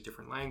language is a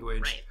different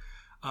language.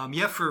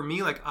 For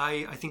me, like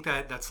I think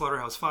that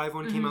Slaughterhouse-Five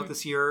one came out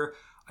this year.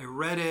 I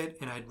read it,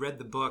 and I'd read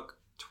the book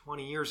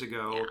 20 years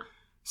ago.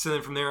 So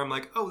then from there, I'm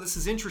like, oh, this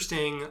is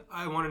interesting.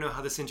 I want to know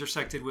how this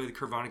intersected with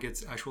Kurt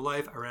Vonnegut's actual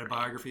life. I read a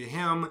biography of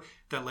him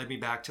that led me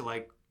back to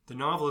like the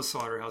novelist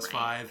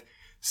Slaughterhouse-Five.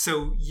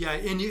 So yeah,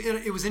 and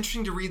it was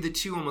interesting to read the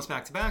two almost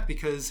back to back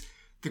because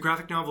the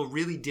graphic novel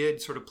really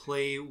did sort of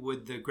play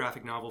with the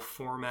graphic novel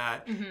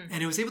format,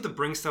 and it was able to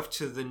bring stuff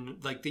to the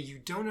like that you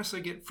don't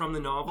necessarily get from the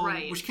novel,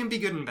 which can be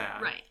good and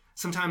bad.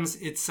 Sometimes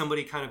it's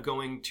somebody kind of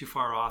going too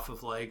far off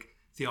of like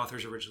the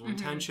author's original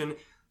intention.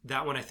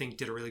 That one I think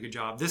did a really good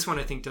job. This one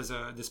I think this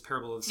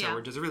Parable of the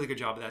Sower does a really good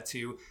job of that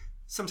too.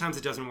 Sometimes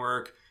it doesn't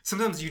work.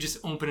 Sometimes you just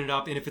open it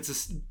up, and if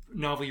it's a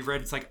novel you've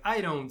read, it's like,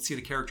 I don't see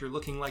the character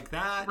looking like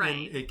that.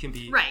 And it can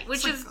be...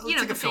 which is, like, you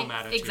know, like a film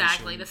adaptation.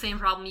 Exactly, the same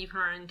problem you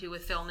can run into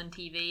with film and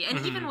TV.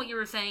 And even what you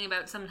were saying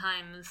about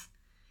sometimes,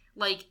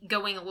 like,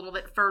 going a little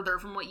bit further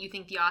from what you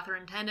think the author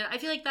intended, I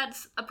feel like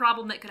that's a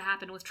problem that could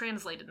happen with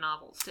translated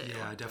novels, too.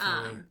 Yeah,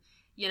 definitely.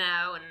 You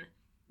know, and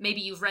maybe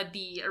you've read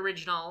the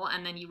original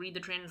and then you read the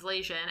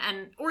translation,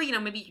 or you know,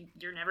 maybe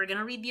you're never going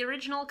to read the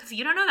original because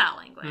you don't know that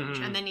language,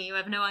 and then you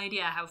have no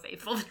idea how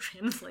faithful the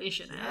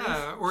translation is.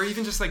 Yeah, or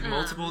even just like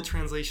multiple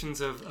translations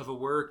of a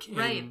work,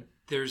 and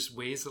there's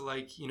ways that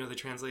like, you know, the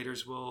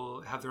translators will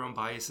have their own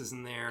biases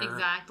in there.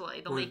 Exactly,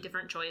 they'll make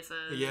different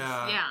choices.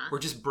 Yeah, or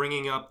just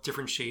bringing up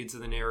different shades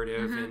of the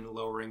narrative and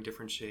lowering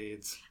different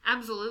shades.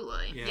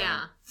 Absolutely,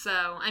 yeah. So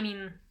I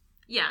mean,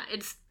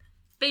 it's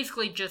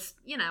basically just,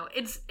 you know,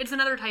 it's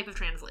another type of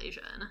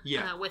translation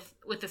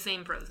with the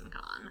same pros and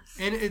cons.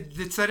 And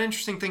it's that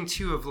interesting thing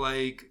too of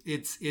like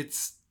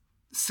it's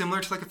similar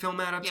to like a film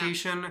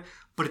adaptation,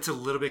 but it's a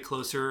little bit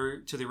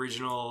closer to the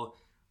original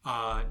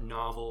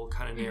novel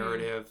kind of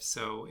narrative.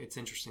 So it's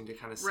interesting to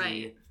kind of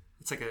see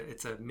it's like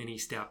it's a mini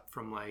step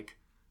from like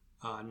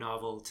a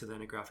novel to then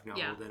a graphic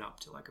novel, then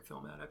up to like a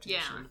film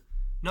adaptation.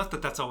 Not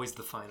that that's always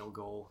the final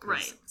goal,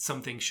 because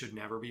some things should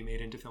never be made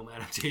into film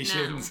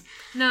adaptations.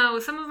 No,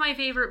 some of my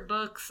favorite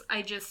books,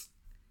 I just,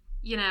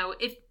 you know,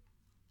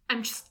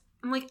 I'm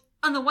like,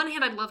 on the one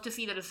hand, I'd love to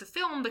see that as a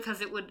film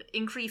because it would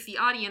increase the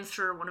audience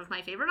for one of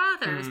my favorite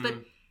authors, but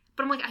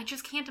I'm like, I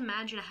just can't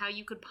imagine how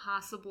you could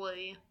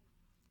possibly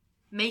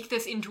make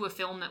this into a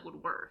film that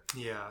would work.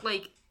 Yeah.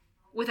 Like,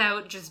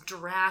 without just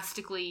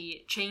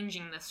drastically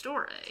changing the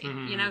story.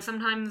 You know,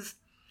 sometimes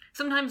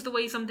the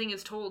way something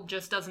is told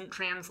just doesn't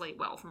translate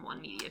well from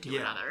one media to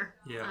another.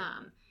 Yeah.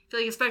 I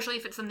feel like especially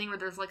if it's something where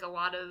there's like a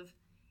lot of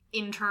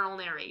internal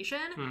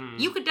narration,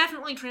 you could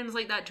definitely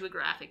translate that to a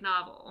graphic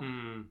novel.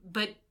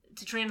 But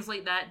to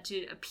translate that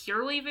to a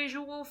purely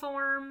visual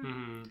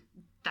form,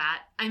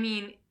 that, I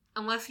mean,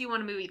 unless you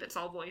want a movie that's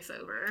all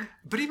voiceover.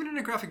 But even in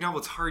a graphic novel,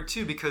 it's hard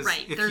too, because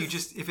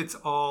if it's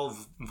all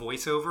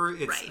voiceover,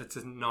 it's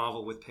a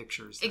novel with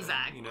pictures. Then,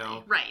 exactly. You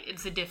know? Right.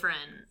 It's a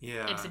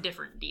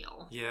different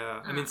deal.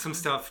 Yeah. I mean, some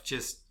stuff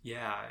just,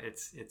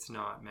 it's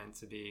not meant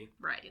to be.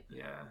 Right.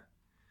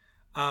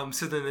 Yeah.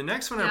 So then the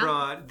next one I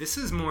brought, this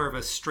is more of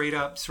a straight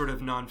up sort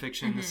of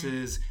nonfiction. This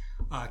is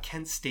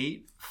Kent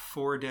State,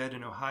 Four Dead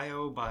in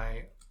Ohio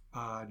by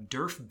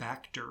Derf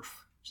Backderf.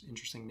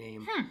 Interesting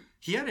name.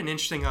 He had an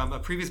interesting a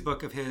previous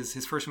book of his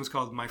first one was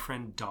called My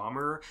Friend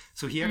Dahmer.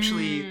 So he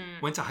actually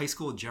went to high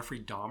school with Jeffrey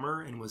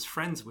Dahmer and was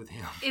friends with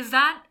him. Is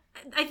that,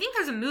 I think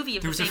there's a movie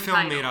of the same title. There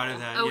was a film made out of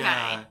that.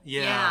 Okay.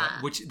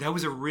 Yeah. Which that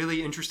was a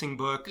really interesting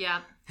book. Yeah.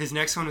 His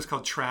next one was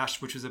called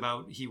Trash, which was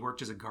about he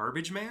worked as a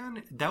garbage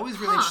man. That was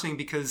really interesting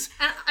because,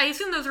 and I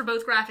assume those are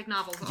both graphic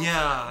novels also.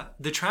 Yeah.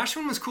 The Trash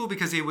one was cool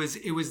because it was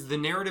the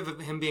narrative of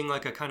him being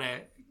like a kind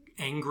of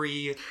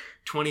angry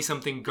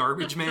 20-something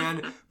garbage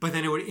man, but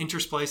then it would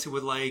intersplice it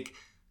with like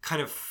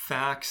kind of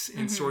facts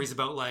and stories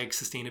about like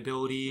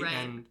sustainability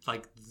and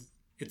like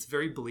it's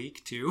very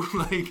bleak too.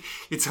 Like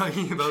it's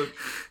talking about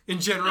in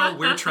general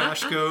where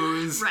trash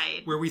goes,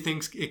 where we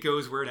think it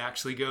goes, where it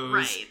actually goes.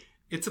 Right.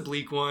 It's a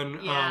bleak one,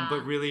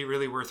 but really,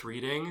 really worth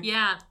reading.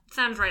 Yeah,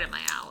 sounds right up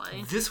my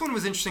alley. This one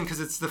was interesting because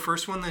it's the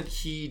first one that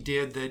he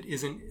did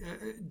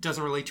that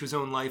doesn't relate to his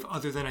own life,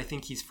 other than I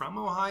think he's from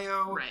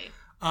Ohio. Right.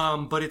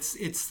 But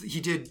he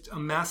did a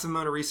massive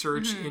amount of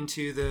research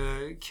into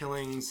the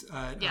killings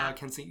at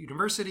Kent State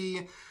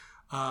University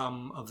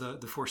of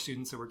the 4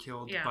 students that were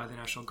killed by the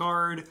National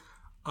Guard.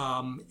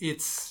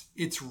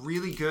 It's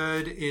really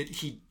good.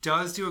 He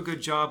does do a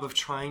good job of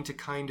trying to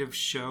kind of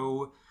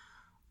show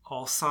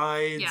all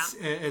sides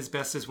as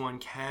best as one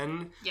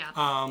can.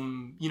 Yeah.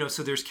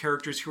 So there's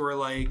characters who are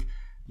like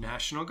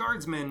National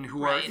Guardsmen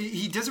who are.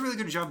 He does a really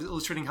good job of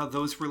illustrating how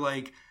those were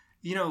like,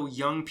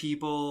 young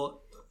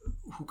people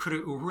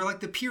who were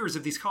like the peers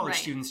of these college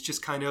students,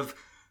 just kind of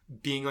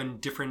being on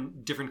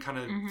different kind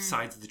of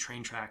sides of the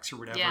train tracks or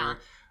whatever.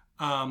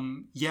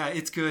 Yeah.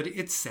 It's good.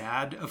 It's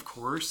sad, of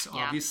course.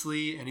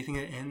 Obviously, anything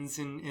that ends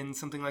in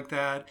something like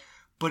that.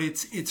 But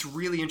it's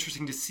really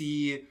interesting to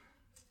see.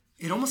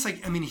 It almost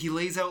like, he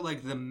lays out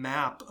like the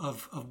map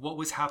of what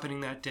was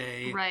happening that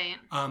day. Right.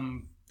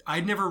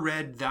 I'd never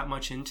read that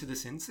much into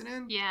this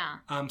incident. Yeah.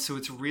 So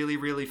it's really,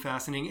 really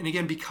fascinating. And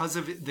again, because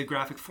of the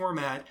graphic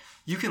format,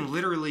 you can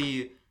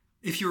literally,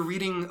 if you're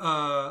reading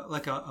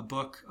like a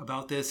book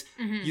about this,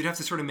 you'd have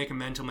to sort of make a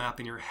mental map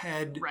in your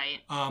head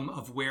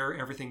of where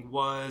everything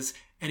was.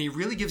 And he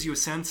really gives you a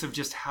sense of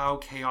just how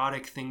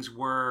chaotic things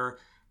were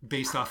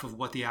based off of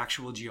what the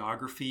actual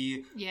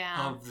geography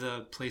of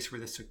the place where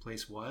this took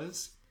place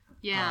was.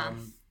 Yeah.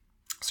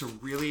 So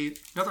really,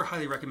 another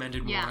highly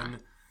recommended one.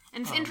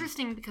 And it's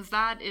interesting because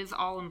that is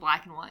all in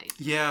black and white.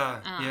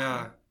 Yeah,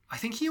 yeah. I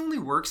think he only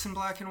works in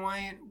black and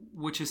white,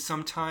 which is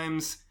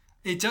sometimes...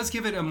 It does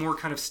give it a more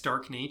kind of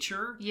stark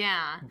nature.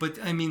 Yeah. But,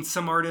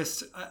 some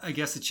artists, I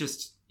guess it's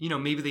just,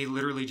 maybe they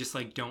literally just,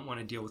 like, don't want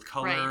to deal with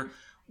color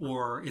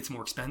or it's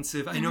more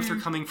expensive. I know if they're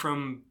coming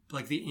from,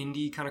 like, the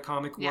indie kind of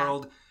comic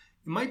world, it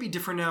might be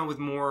different now with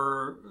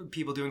more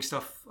people doing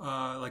stuff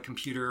like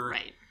computer...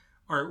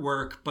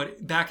 artwork,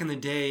 but back in the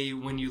day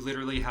when you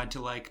literally had to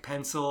like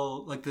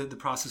pencil, like the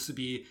process would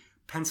be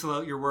pencil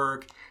out your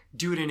work,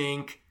 do it in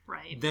ink,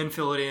 then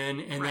fill it in,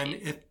 and then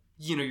if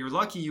you're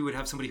lucky, you would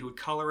have somebody who would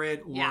color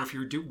it, or if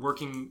you're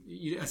working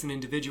as an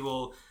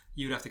individual,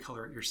 you'd have to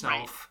color it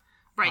yourself.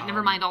 Right.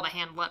 Never mind all the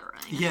hand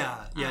lettering.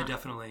 Yeah,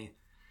 definitely.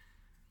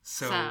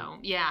 So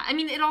yeah,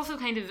 it also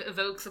kind of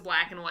evokes a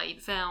black and white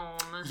film.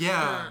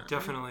 Yeah,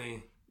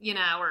 definitely.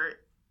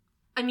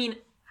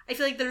 I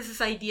feel like there's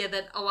this idea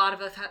that a lot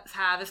of us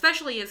have,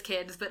 especially as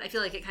kids, but I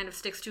feel like it kind of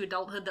sticks to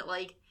adulthood that,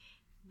 like,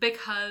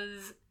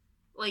 because,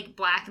 like,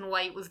 black and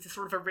white was the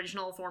sort of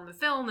original form of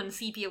film and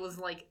sepia was,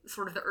 like,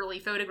 sort of the early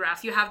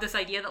photographs, you have this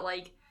idea that,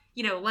 like,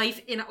 life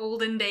in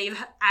olden days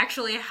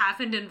actually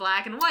happened in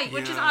black and white,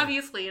 which is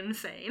obviously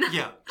insane.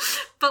 Yeah.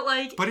 But,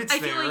 like, I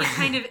feel like it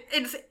kind of,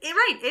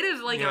 it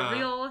is, like, a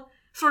real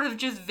sort of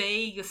just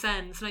vague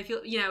sense, and I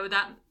feel,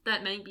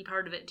 that might be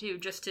part of it, too,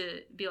 just to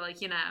be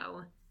like,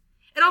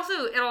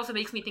 It also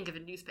makes me think of a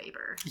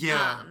newspaper.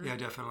 Yeah,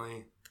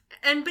 definitely.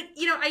 But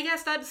I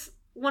guess that's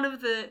one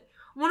of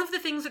the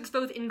things that's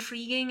both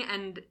intriguing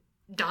and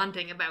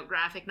daunting about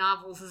graphic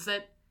novels is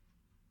that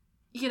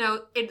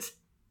it's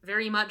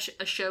very much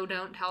a show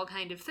don't tell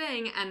kind of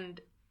thing,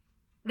 and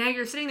now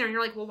you're sitting there and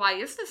you're like, well, why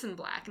is this in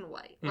black and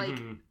white? Like,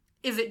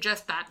 is it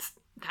just that's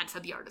how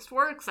the artist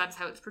works, that's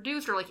how it's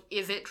produced, or like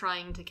is it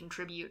trying to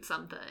contribute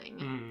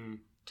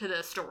something to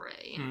the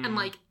story? And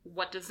like,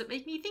 what does it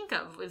make me think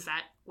of? Is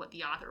that what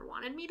the author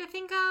wanted me to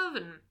think of?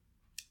 And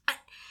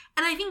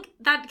I think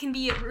that can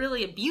be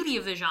really a beauty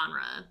of the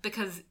genre,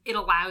 because it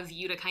allows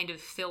you to kind of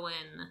fill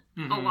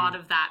in a lot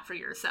of that for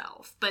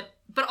yourself. But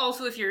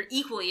also if you're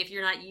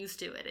not used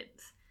to it,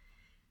 it's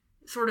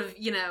sort of,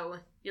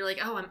 you're like,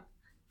 oh,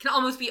 can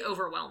almost be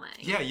overwhelming.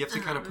 Yeah, you have to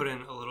kind of put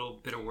in a little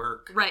bit of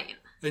work. Right.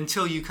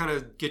 Until you kind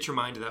of get your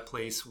mind to that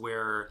place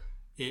where...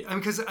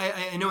 because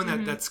I know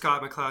in that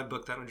Scott McCloud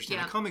book, that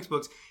Understanding Comics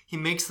books, he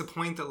makes the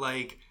point that,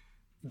 like,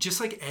 just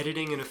like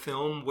editing in a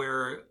film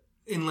where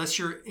unless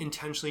you're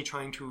intentionally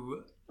trying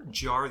to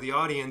jar the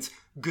audience,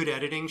 good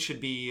editing should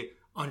be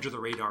under the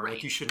radar.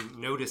 Like, you shouldn't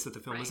notice that the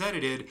film was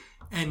edited.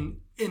 And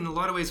in a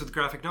lot of ways with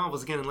graphic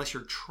novels, again, unless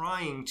you're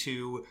trying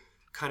to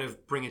kind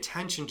of bring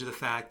attention to the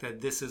fact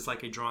that this is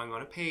like a drawing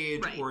on a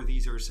page or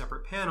these are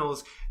separate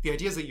panels, the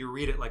idea is that you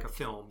read it like a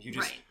film. You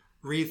just...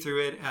 read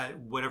through it at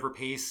whatever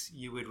pace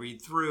you would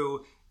read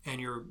through, and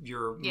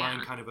your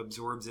mind kind of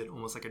absorbs it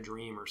almost like a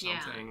dream or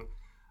something.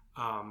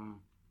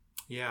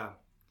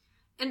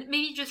 And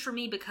maybe just for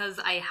me, because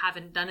I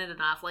haven't done it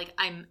enough, like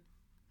I'm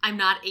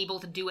not able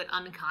to do it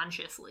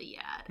unconsciously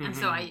yet. And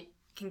so I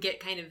can get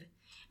kind of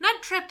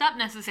not tripped up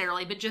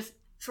necessarily, but just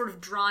sort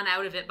of drawn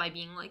out of it by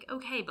being like,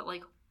 okay, but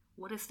like,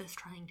 what is this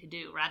trying to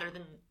do? Rather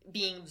than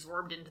being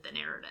absorbed into the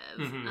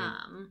narrative.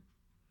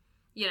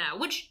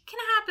 Which can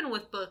happen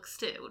with books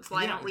too. It's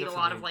why I don't read a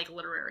lot of like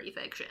literary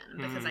fiction,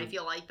 because I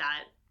feel like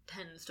that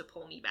tends to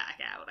pull me back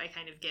out. I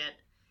kind of get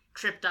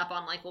tripped up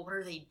on, like, well, what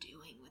are they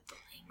doing with the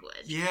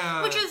language?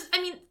 Yeah. Which is,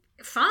 I mean,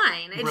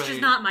 fine. It's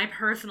just not my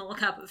personal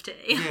cup of tea.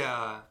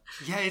 Yeah.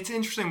 Yeah, it's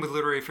interesting with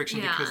literary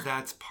fiction because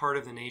that's part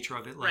of the nature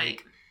of it.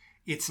 Like,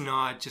 it's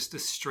not just a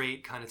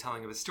straight kind of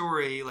telling of a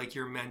story. Like,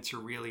 you're meant to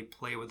really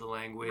play with the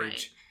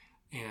language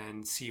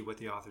and see what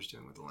the author's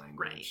doing with the language.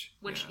 Right.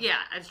 Which,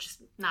 it's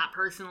just not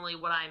personally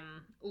what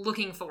I'm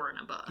looking for in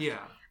a book. Yeah.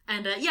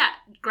 And,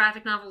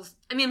 graphic novels,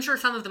 I mean, I'm sure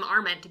some of them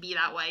are meant to be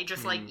that way.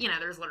 Just like,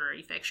 there's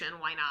literary fiction.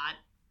 Why not?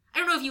 I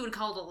don't know if you would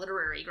call it a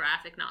literary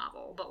graphic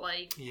novel, but,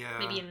 like,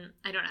 maybe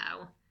I don't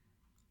know.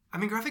 I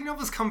mean, graphic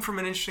novels come from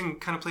an interesting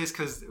kind of place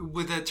because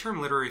with the term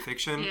literary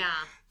fiction,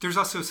 there's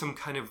also some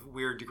kind of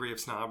weird degree of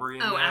snobbery in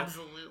that.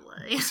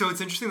 Absolutely. So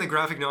it's interesting that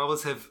graphic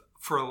novels have,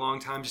 for a long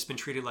time, just been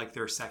treated like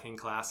they're second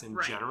class in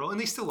general. And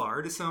they still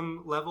are to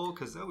some level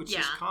because, it's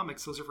just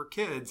comics. Those are for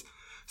kids.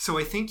 So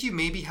I think you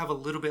maybe have a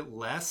little bit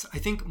less. I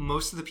think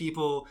most of the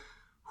people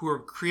who are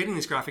creating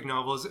these graphic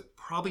novels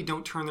probably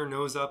don't turn their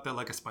nose up at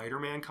like a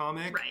Spider-Man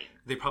comic. Right.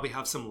 They probably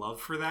have some love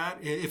for that,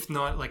 if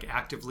not like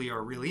actively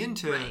are really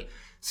into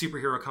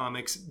superhero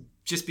comics,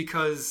 just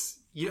because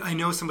I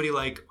know somebody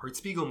like Art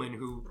Spiegelman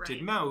who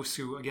did Mouse,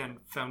 who, again,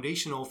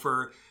 foundational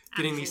for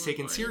getting these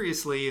taken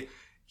seriously.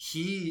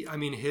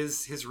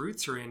 His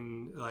roots are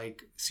in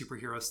like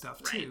superhero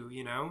stuff too,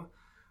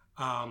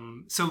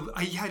 So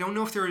I don't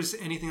know if there's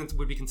anything that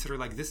would be considered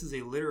like this is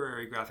a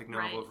literary graphic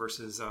novel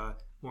versus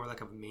more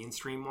like a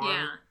mainstream one.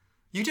 Yeah.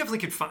 You definitely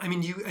could find. I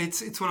mean,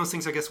 it's one of those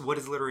things. I guess what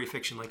is literary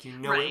fiction? Like it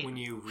when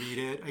you read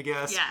it. I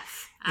guess.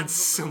 Yes. Absolutely. And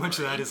so much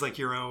of that is like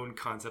your own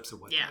concepts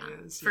of what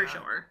that is. For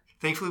sure.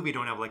 Thankfully, we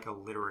don't have like a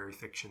literary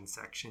fiction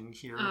section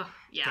here. Oh,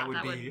 yeah, that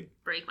would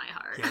break my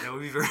heart. Yeah, that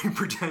would be very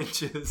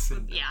pretentious.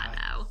 And,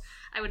 no,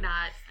 I would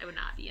not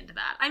be into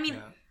that. I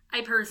mean,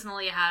 I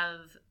personally have.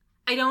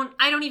 I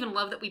don't even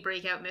love that we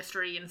break out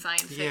mystery and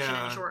science fiction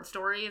and short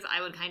stories.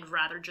 I would kind of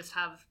rather just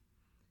have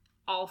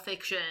all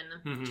fiction,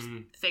 just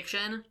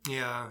fiction.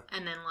 Yeah.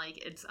 And then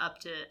like it's up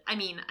to. I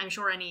mean, I'm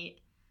sure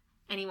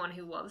anyone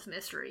who loves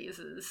mysteries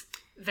is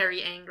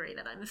very angry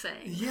that I'm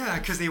saying. Yeah,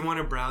 because they want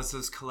to browse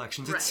those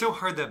collections. It's so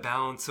hard, that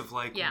balance of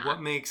like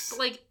what makes... But,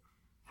 like,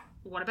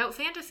 what about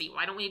fantasy?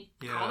 Why don't we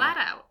call that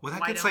out? Well,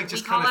 that gets like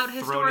just kind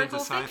of thrown into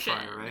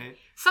sci-fi, right?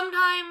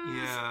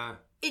 Sometimes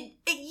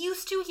it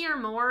used to here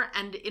more,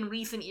 and in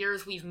recent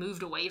years we've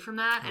moved away from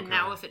that, and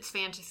now if it's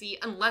fantasy,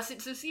 unless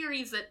it's a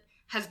series that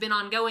has been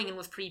ongoing and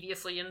was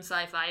previously in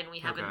sci-fi and we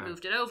haven't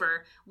moved it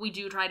over, we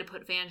do try to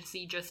put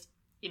fantasy just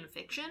in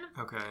fiction.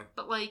 Okay.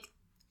 But like...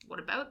 what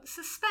about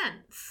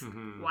suspense?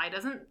 Mm-hmm.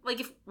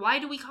 Why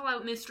do we call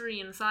out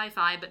mystery and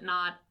sci-fi but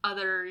not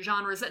other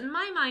genres that in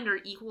my mind are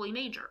equally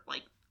major,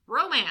 like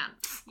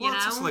romance?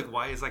 It's also like,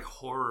 why is like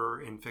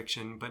horror in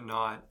fiction but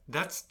not?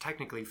 That's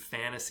technically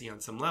fantasy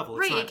on some level.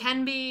 Right, it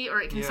can be, or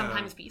it can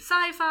sometimes be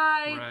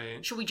sci-fi.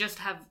 Right. Should we just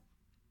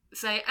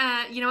say,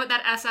 you know what,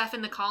 that SF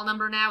in the call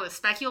number now is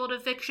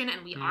speculative fiction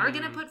and we are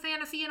going to put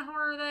fantasy and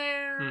horror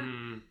there?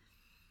 Mm-hmm.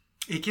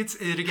 It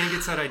again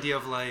gets that idea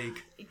of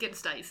like... it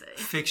gets dicey.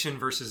 Fiction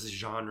versus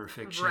genre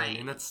fiction. Right.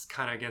 And that's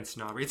kind of against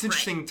snobbery. It's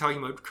interesting talking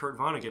about Kurt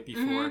Vonnegut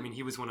before. Mm-hmm. I mean,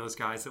 he was one of those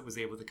guys that was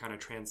able to kind of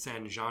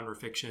transcend genre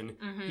fiction,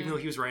 even though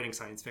he was writing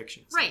science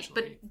fiction. Right,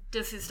 but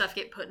does his stuff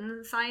get put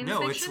in science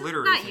fiction? No, it's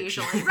literary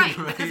fiction. Not usually. Right,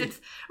 because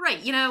it's...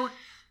 Right,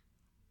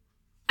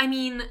 I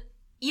mean...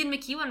 Ian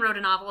McEwan wrote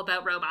a novel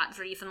about robots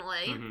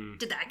recently. Mm-hmm.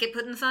 Did that get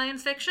put in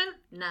science fiction?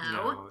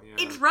 No.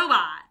 It's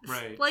robots.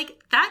 Right. Like,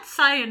 that's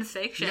science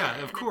fiction.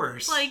 Yeah, of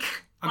course. Like,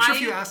 I'm sure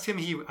if you asked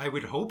him, I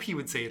would hope he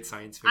would say it's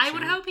science fiction. I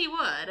would hope he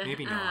would.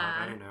 Maybe not.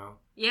 I don't know.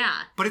 Yeah.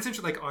 But it's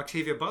interesting, like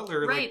Octavia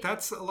Butler, like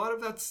that's a lot of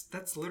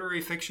that's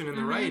literary fiction in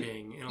the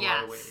writing in a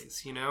lot of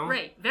ways,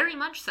 Right. Very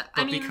much so.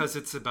 But because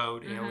it's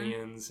about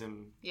aliens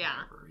and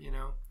whatever,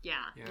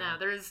 Yeah. No,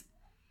 there's...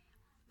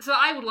 So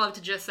I would love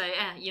to just say,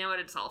 you know what,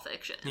 it's all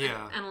fiction.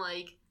 Yeah. And,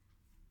 like,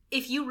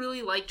 if you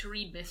really like to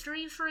read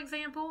mysteries, for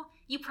example,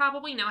 you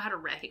probably know how to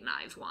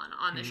recognize one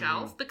on the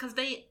shelf because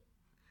they,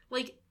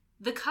 like,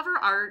 the cover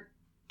art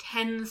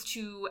tends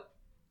to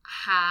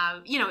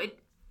have,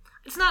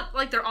 it's not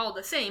like they're all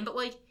the same, but,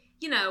 like,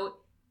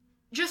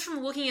 just from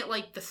looking at,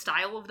 like, the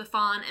style of the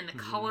font and the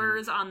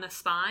colors on the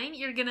spine,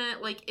 you're gonna,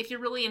 like, if you're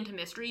really into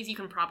mysteries, you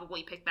can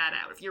probably pick that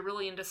out. If you're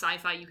really into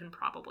sci-fi, you can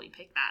probably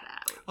pick that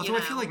out. Although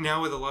I feel like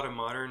now with a lot of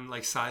modern,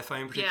 like, sci-fi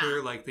in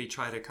particular, like, they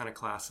try to kind of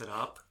class it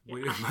up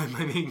by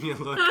making it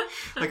look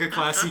like a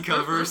classy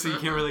cover so you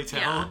can't really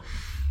tell.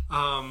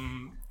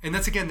 And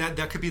that's, again,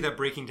 that could be that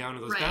breaking down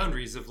of those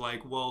boundaries of,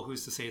 like, well,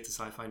 who's to say it's a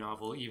sci-fi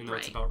novel, even though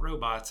it's about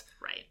robots.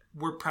 Right.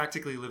 We're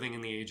practically living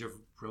in the age of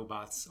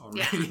robots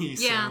already,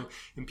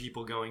 and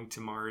people going to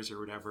Mars or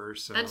whatever.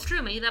 So that's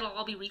true. Maybe that'll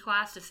all be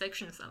reclassed as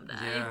fiction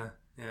someday.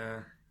 Yeah.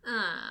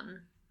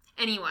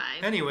 Anyway,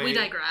 we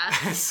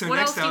digress. So what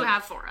else do you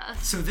have for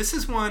us? So this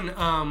is one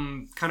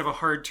kind of a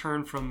hard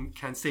turn from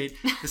Kent State.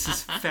 This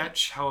is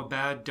Fetch, How a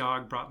Bad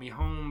Dog Brought Me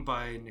Home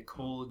by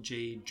Nicole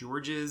J.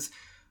 Georges.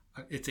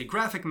 It's a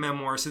graphic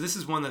memoir, so this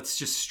is one that's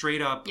just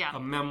straight up a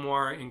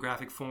memoir in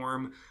graphic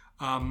form.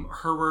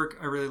 Her work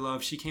I really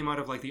love. She came out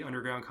of like the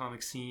underground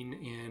comic scene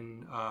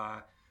in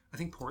I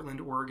think Portland,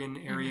 Oregon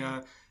area.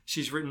 Mm-hmm.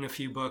 She's written a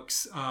few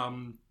books.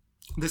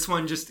 This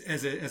one, just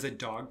as a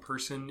dog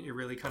person, it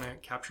really kind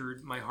of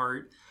captured my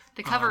heart.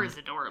 The cover is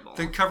adorable.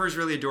 The cover is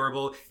really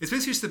adorable. It's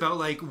basically just about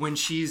like when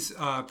she's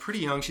pretty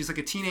young. She's like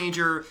a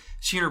teenager.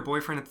 She and her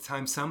boyfriend at the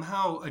time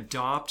somehow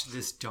adopt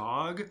this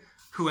dog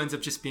who ends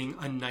up just being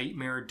a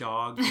nightmare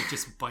dog that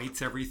just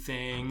bites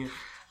everything.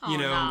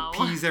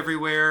 Pees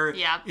everywhere.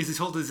 Yeah. Is a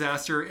total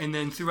disaster. And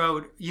then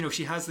throughout,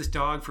 she has this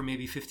dog for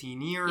maybe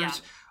 15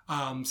 years.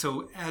 Yeah.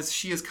 So as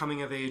she is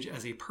coming of age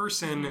as a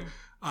person,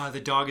 the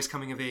dog is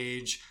coming of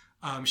age.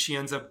 She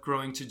ends up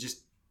growing to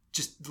just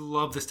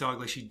love this dog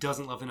like she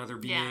doesn't love another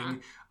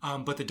being. Yeah.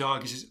 But the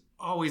dog is just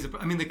always...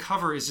 the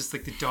cover is just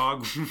like the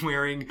dog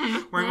wearing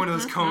one of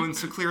those cones.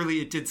 So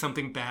clearly it did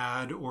something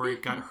bad or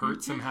it got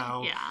hurt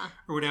somehow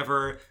or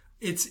whatever.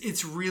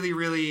 It's really,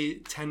 really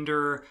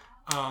tender.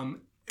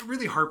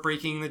 Really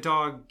heartbreaking. The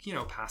dog,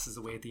 passes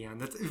away at the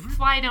end. That's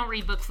why I don't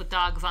read books with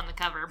dogs on the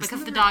cover,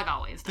 because the dog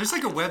always dies. There's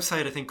like a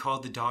website, I think,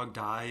 called The Dog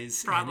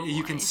Dies. Probably. And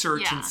you can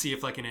search and see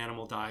if like an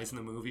animal dies in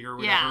the movie or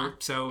whatever. Yeah,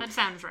 so that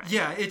sounds right.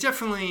 Yeah, it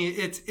definitely,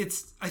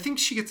 it's I think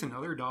she gets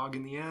another dog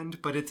in the end,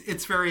 but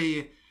it's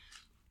very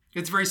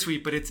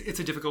sweet, but it's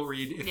a difficult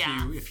read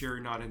if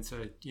you're not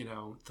into,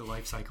 the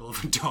life cycle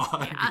of a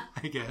dog,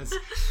 I guess.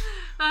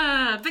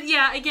 But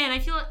yeah, again, I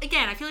feel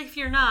like if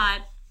you're not,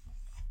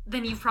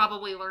 then you've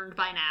probably learned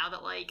by now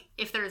that, like,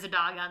 if there's a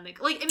dog on the...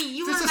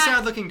 There's a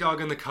sad-looking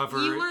dog on the cover.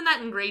 You learn that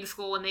in grade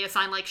school when they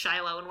assign, like,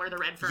 Shiloh and where the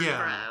red fern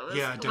grows.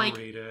 Yeah, don't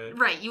read it.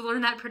 Right, you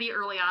learn that pretty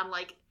early on,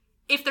 like,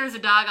 if there's a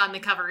dog on the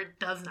cover, it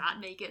does not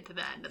make it to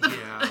the end of the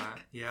book.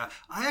 Yeah.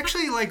 I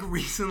actually, like,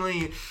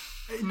 recently...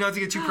 Not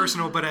to get too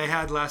personal, but I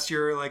had last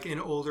year, like, an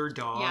older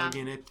dog,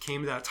 and it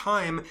came to that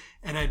time,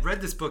 and I'd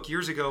read this book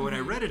years ago, and I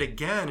read it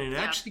again, and it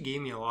actually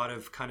gave me a lot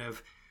of kind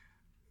of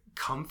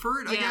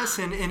comfort, I guess,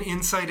 and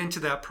insight into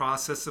that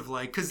process of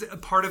like, because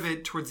part of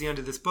it towards the end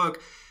of this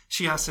book,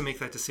 she has to make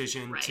that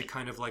decision to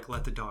kind of like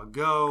let the dog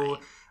go,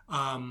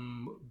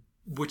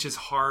 which is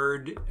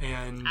hard,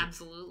 and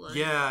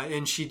absolutely,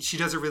 and she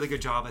does a really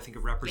good job, I think,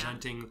 of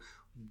representing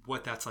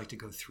what that's like to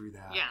go through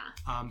that.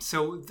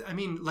 So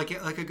like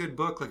a good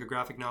book, like a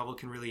graphic novel,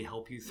 can really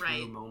help you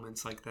through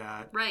moments like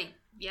that.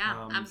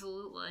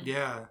 Absolutely.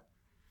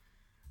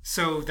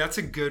 So that's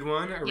a good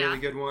one, a really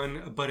good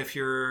one. But if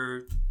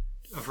you're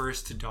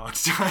averse to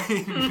dogs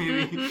dying,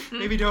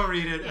 maybe don't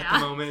read it at the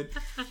moment.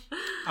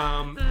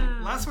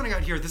 Last one I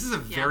got here, this is a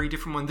very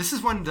different one. This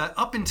is one that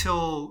up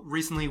until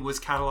recently was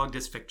cataloged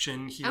as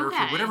fiction here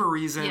for whatever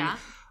reason.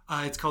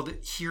 It's called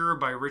Here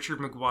by Richard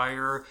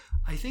McGuire.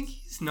 I think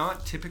he's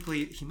not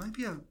typically... He might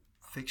be a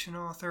fiction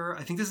author.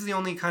 I think this is the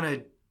only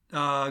kind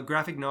of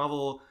graphic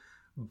novel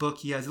book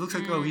he has. It looks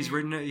like,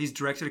 he's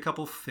directed a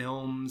couple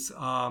films.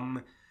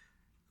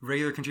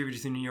 Regular contributor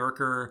to The New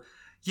Yorker.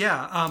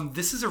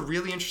 This is a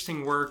really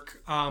interesting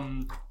work.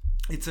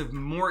 It's a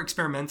more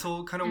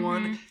experimental kind of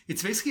one.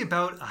 It's basically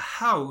about a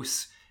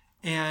house,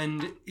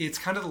 and it's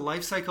kind of the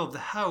life cycle of the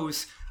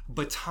house,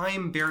 but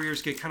time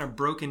barriers get kind of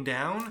broken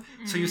down.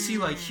 So you see,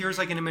 like, here's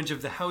like an image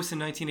of the house in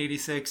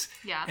 1986,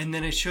 and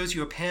then it shows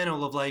you a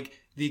panel of like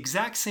the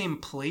exact same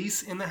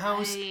place in the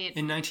house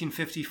in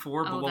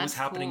 1954, but what was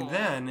happening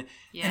then.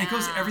 And it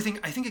goes everything,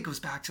 I think it goes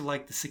back to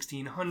like the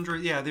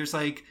 1600s. There's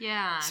like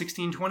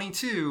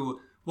 1622.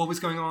 What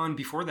was going on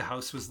before the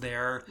house was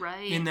there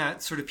in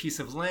that sort of piece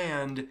of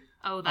land.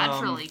 Oh,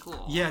 that's really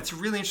cool. Yeah, it's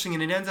really interesting.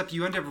 And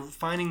you end up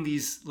finding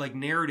these like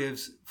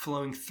narratives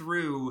flowing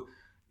through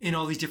in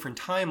all these different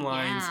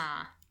timelines.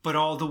 But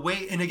all the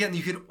way, and again,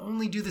 you could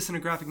only do this in a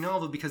graphic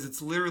novel because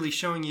it's literally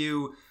showing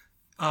you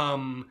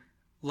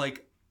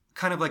like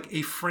kind of like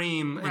a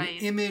frame, an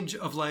image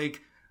of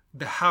like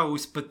the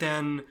house, but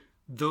then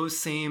those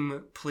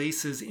same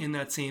places in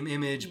that same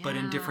image, but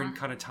in different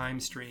kind of time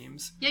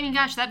streams. Yeah, I mean,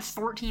 gosh, that's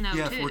 1402.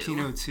 Yeah,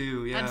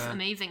 1402, That's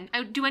amazing.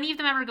 Do any of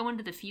them ever go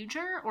into the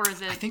future, or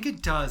is it... I think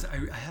it does. I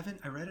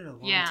read it a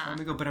long time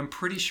ago, but I'm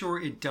pretty sure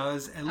it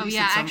does, at least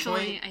at some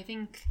point. I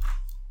think...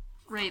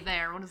 Right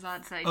there. What does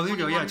that say? Oh, there you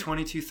go. Yeah,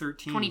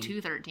 2213.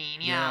 2213,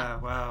 Yeah,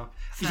 wow.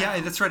 So. Yeah,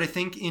 that's right. I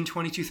think in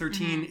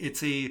 2213,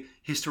 it's a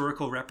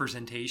historical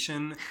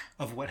representation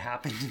of what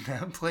happened in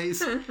that place.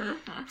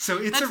 So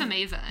that's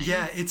amazing.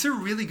 Yeah, it's a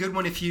really good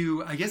one if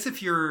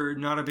you're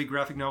not a big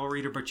graphic novel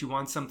reader, but you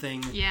want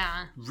something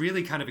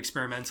really kind of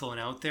experimental and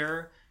out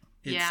there.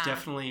 It's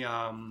definitely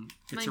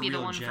it's a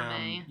real gem. For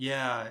me.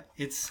 Yeah,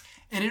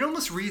 and it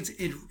almost reads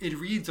it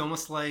reads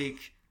almost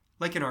like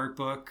an art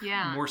book,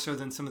 more so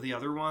than some of the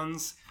other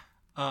ones,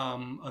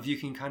 of you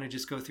can kind of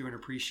just go through and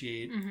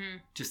appreciate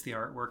just the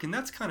artwork. And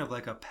that's kind of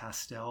like a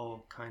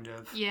pastel kind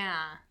of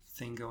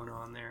thing going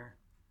on there.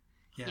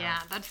 Yeah,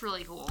 that's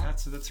really cool.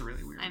 That's a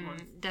really weird one.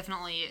 I'm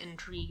definitely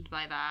intrigued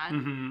by that.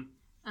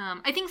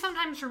 I think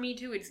sometimes for me,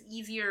 too, it's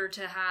easier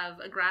to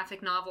have a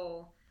graphic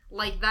novel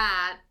like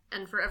that,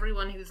 and for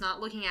everyone who's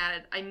not looking at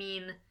it, I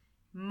mean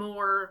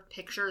more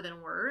picture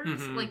than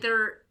words. Like,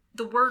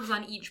 the words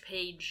on each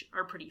page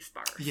are pretty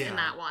sparse in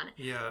that one.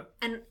 Yeah.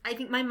 And I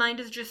think my mind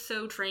is just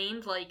so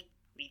trained, like,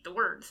 read the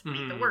words,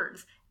 read the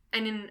words.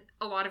 And in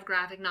a lot of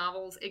graphic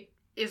novels, it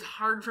is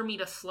hard for me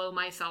to slow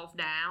myself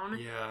down.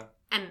 Yeah.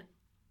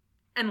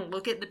 And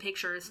look at the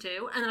pictures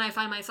too. And then I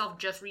find myself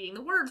just reading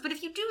the words. But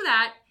if you do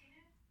that,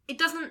 it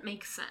doesn't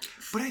make sense.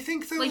 But I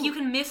think though, like, you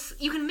can miss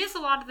a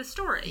lot of the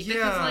story. Yeah.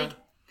 Because, like,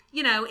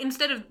 you know,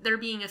 instead of there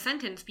being a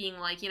sentence being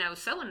like, you know,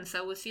 so and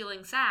so was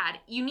feeling sad,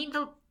 you need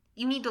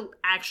to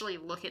actually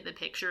look at the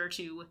picture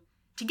to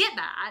get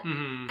that.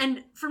 Mm-hmm.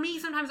 And for me,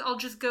 sometimes I'll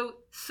just go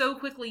so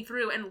quickly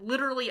through and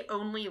literally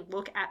only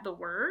look at the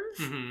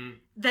words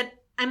that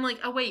I'm like,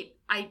 oh wait,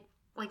 I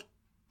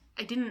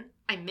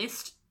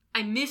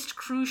missed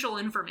crucial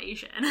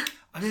information.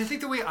 I mean, I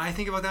think the way I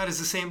think about that is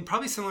the same,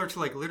 probably similar to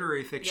like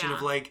literary fiction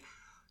of like,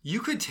 you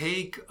could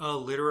take a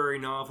literary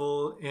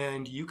novel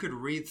and you could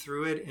read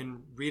through it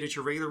and read at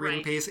your regular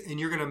reading pace, and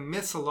you're going to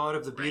miss a lot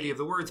of the beauty of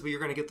the words, but you're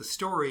going to get the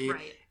story.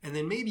 Right. And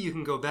then maybe you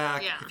can go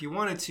back if you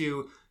wanted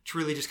to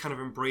really just kind of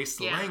embrace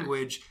the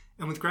language.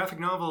 And with graphic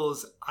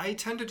novels, I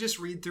tend to just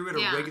read through at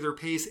a regular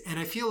pace. And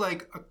I feel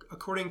like,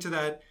 according to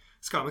that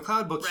Scott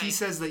McCloud book, he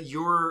says that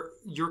you're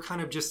kind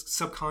of just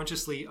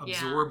subconsciously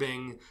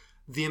absorbing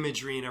the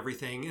imagery and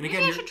everything. And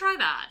again, maybe I should try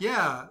that.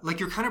 Yeah, like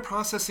you're kind of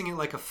processing it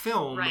like a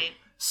film. Right.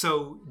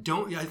 So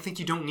I think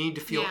you don't need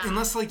to feel,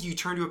 unless like you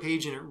turn to a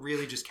page and it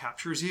really just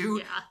captures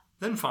you,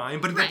 then fine.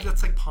 But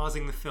that's like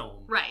pausing the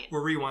film. Right.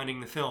 Or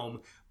rewinding the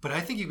film. But I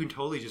think you can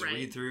totally just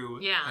read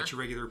through at your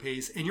regular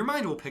pace, and your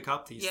mind will pick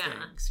up these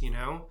things, you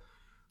know?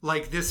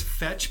 Like this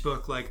Fetch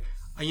book, like,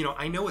 you know,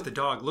 I know what the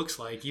dog looks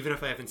like, even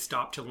if I haven't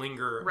stopped to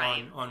linger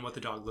on what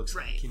the dog looks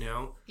like, you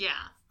know? Yeah.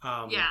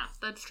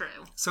 That's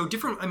true. So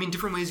different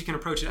ways you can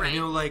approach it.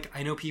 Right.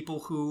 I know people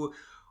who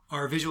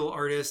are visual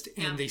artists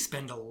and they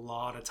spend a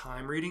lot of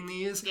time reading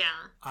these. Yeah.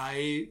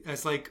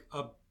 As like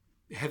a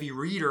heavy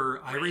reader,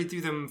 I read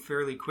through them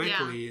fairly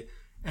quickly,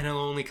 and I'll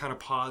only kind of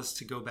pause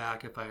to go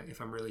back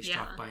if I'm really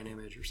struck by an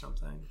image or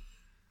something.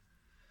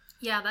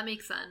 Yeah, that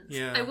makes sense.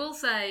 Yeah. I will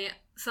say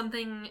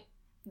something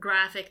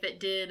graphic that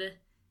did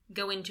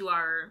go into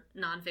our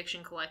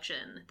nonfiction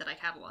collection that I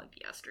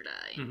cataloged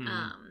yesterday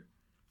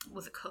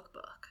was a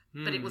cookbook.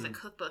 But it was a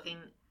cookbook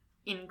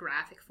in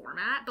graphic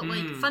format. But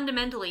like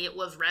fundamentally it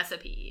was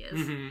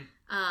recipes.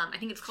 I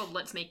think it's called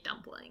Let's Make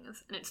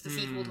Dumplings. And it's the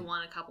sequel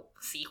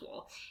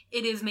to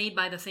It is made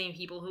by the same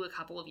people who a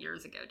couple of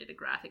years ago did a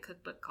graphic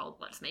cookbook called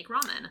Let's Make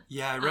Ramen.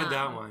 Yeah, I read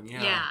that one.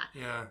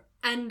 Yeah.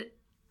 And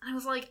I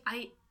was like,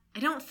 I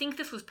don't think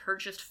this was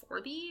purchased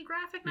for the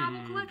graphic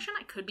novel collection.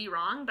 I could be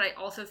wrong, but I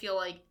also feel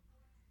like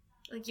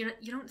you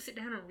don't sit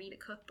down and read a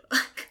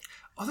cookbook.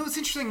 Although it's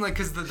interesting, like,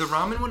 because the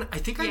ramen one, I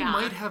think I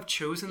might have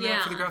chosen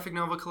that for the graphic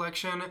novel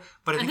collection,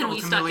 but I think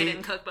ultimately,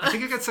 I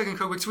think I got stuck in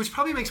cookbooks, which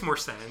probably makes more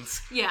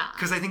sense. Yeah.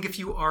 Because I think if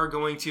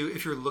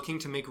you're looking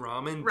to make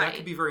ramen, that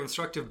could be very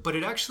instructive, but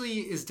it actually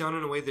is done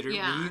in a way that it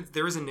reads.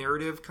 There is a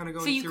narrative kind of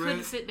going through it. So you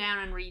could sit down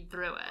and read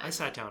through it. I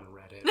sat down and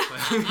read it.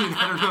 But, I mean,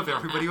 I don't know if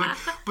everybody would,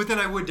 but then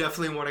I would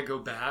definitely want to go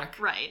back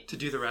to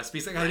do the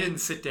recipes. Like, I didn't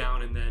sit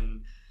down and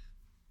then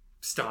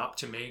stop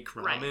to make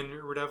ramen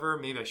or whatever.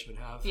 Maybe I should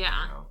have.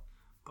 Yeah. You know.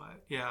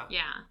 But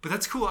but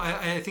that's cool.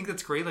 I think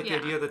that's great. Like the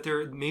idea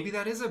that maybe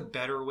that is a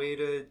better way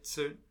to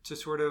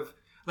sort of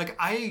like,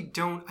 I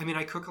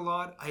cook a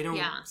lot. I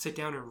don't sit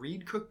down and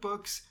read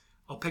cookbooks.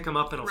 I'll pick them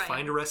up and I'll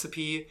find a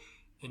recipe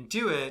and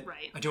do it.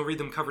 Right. I don't read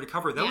them cover to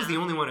cover. That was the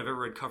only one I've ever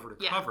read cover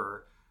to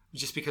cover,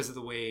 just because of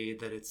the way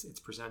that it's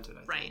presented,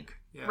 I think.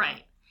 Yeah.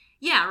 Right.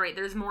 Yeah, right.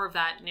 There's more of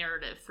that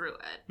narrative through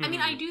it. I mean,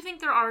 I do think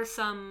there are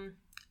some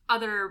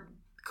other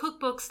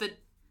cookbooks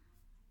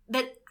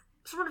that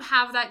sort of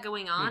have that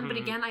going on, but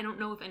again, I don't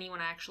know if anyone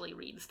actually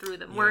reads through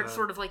them, where it's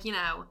sort of like, you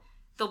know,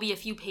 there'll be a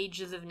few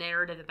pages of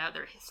narrative about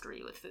their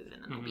history with food,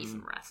 and then there'll be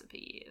some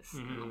recipes,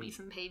 and there'll be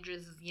some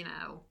pages of, you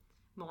know,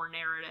 more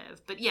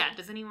narrative. But yeah,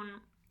 does anyone...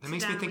 That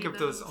makes me think of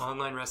those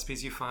online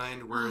recipes you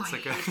find where it's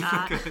like a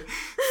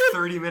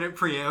 30-minute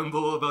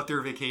preamble about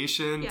their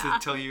vacation to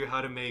tell you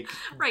how to make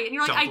Right, and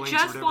you're like, I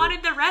just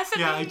wanted the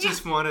recipe. Yeah, I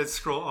just want to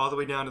scroll all the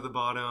way down to the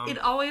bottom. It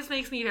always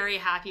makes me very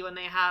happy when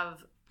they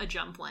have a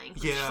jump link.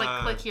 It's just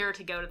like, click here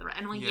to go to the...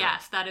 And I'm like,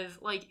 yes, that is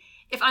like...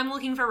 If I'm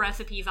looking for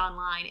recipes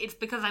online, it's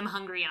because I'm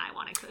hungry and I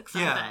want to cook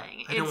something.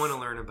 Yeah, I don't want to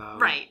learn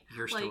about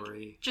your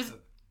story. Just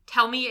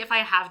tell me if I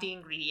have the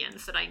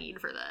ingredients that I need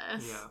for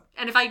this. Yeah.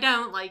 And if I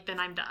don't, like, then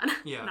I'm done.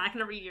 Yeah. I'm not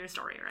going to read your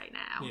story right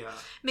now. Yeah.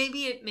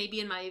 Maybe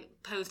in my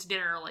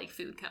post-dinner, like,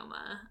 food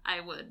coma,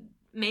 I would...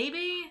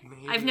 Maybe.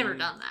 I've never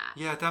done that.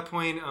 Yeah, at that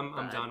point,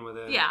 I'm done with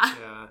it. Yeah.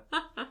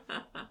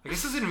 I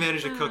guess there's an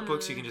advantage of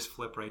cookbooks. You can just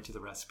flip right to the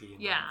recipe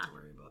and not have to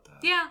worry about that.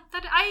 Yeah,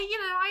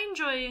 I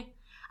enjoy...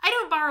 I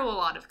don't borrow a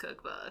lot of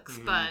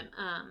cookbooks, but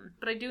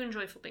I do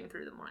enjoy flipping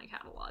through them when I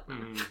catalog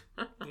them.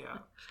 Yeah.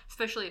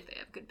 Especially if they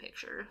have good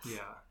pictures. Yeah,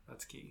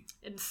 that's key.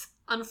 It's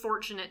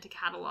unfortunate to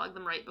catalog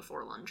them right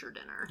before lunch or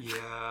dinner.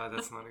 Yeah,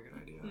 that's not a good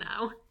idea.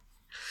 No.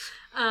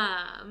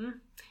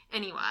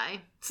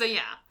 Anyway, so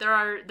yeah, there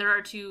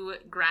are 2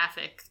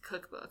 graphic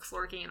cookbooks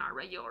lurking in our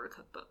regular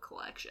cookbook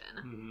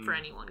collection, for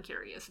anyone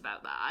curious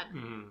about that.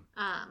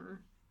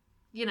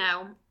 You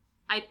know,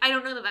 I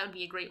don't know that would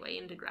be a great way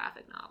into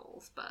graphic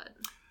novels, but...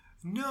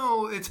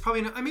 No, it's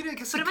probably not. I mean, I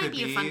guess but it might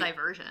be a fun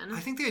diversion.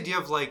 I think the idea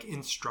of, like,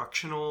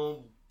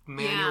 instructional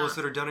manuals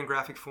that are done in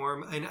graphic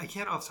form, and I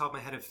can't off the top of my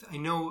head, I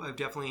know I've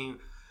definitely...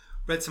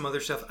 read some other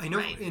stuff. I know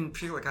in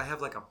particular, like I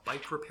have like a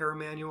bike repair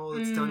manual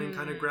that's done in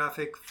kind of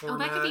graphic format.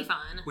 Oh, that could be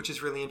fun. Which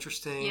is really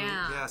interesting.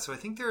 Yeah. So I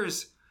think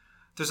there's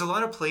a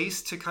lot of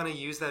place to kind of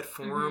use that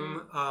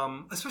form,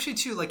 especially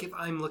too, like if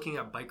I'm looking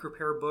at bike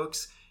repair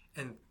books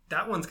and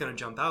that one's going to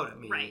jump out at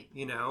me,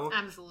 you know?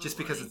 Absolutely. Just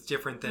because it's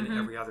different than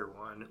every other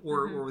one,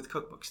 or with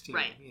cookbooks too,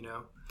 you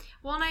know?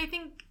 Well, and I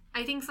think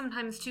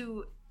sometimes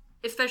too,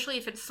 especially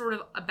if it's sort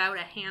of about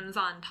a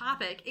hands-on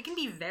topic, it can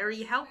be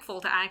very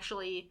helpful to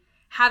actually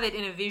have it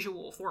in a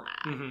visual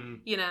format,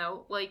 you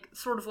know, like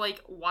sort of like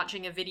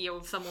watching a video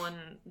of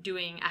someone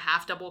doing a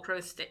half double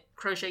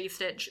crochet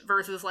stitch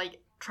versus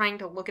like trying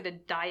to look at a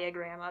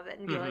diagram of it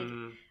and be like,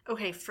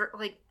 okay, for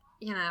like,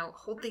 you know,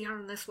 hold the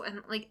yarn this way,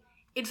 and like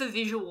it's a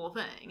visual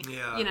thing,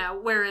 you know,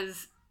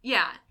 whereas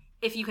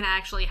if you can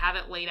actually have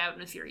it laid out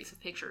in a series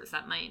of pictures,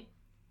 that might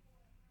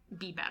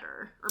be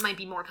better or might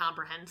be more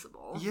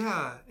comprehensible.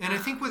 Yeah. And I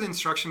think with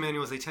instruction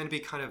manuals, they tend to be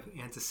kind of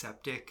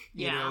antiseptic.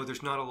 You know,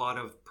 there's not a lot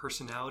of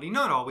personality.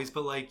 Not always,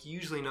 but like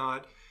usually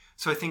not.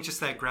 So I think just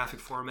that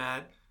graphic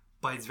format,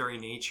 by its very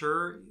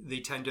nature, they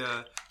tend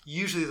to,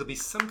 usually there'll be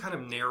some kind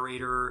of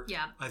narrator.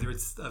 Yeah. Either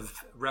it's a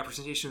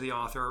representation of the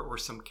author or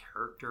some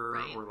character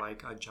or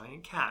like a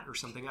giant cat or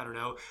something. I don't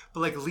know.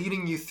 But like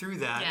leading you through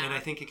that. Yeah. And I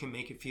think it can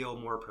make it feel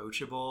more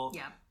approachable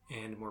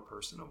and more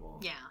personable.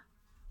 Yeah.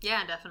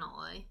 Yeah,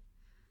 definitely.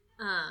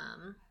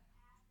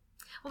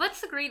 Well,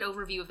 that's a great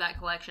overview of that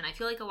collection. I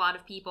feel like a lot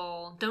of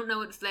people don't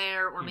know it's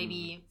there, or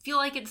maybe feel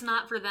like it's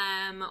not for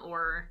them,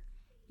 or,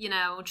 you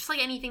know, just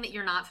like anything that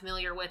you're not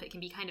familiar with, it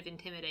can be kind of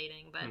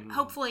intimidating. But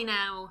hopefully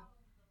now,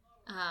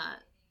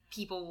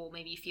 people will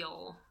maybe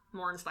feel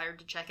more inspired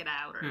to check it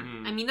out. Or,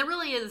 I mean, there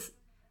really is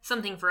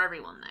something for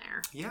everyone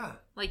there. Yeah.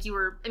 Like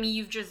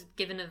you've just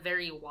given a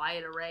very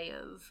wide array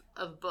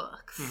of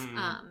books.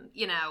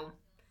 You know,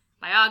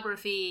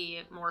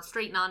 biography, more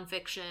straight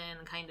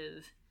nonfiction, kind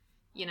of,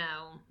 you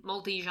know,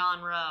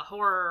 multi-genre,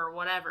 horror, or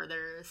whatever.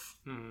 There's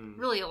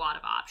really a lot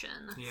of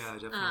options. Yeah,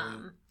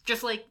 definitely.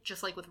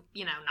 Just like with,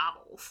 you know,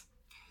 novels.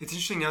 It's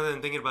interesting now that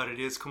I'm thinking about it.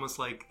 It's almost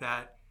like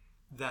that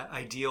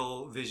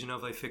ideal vision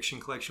of a fiction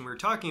collection we were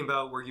talking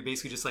about, where you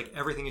basically just like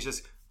everything is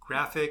just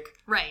graphic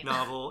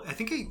novel. I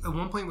think at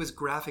one point it was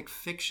graphic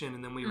fiction,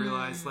 and then we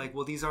realized like,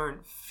 well, these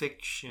aren't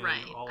fiction.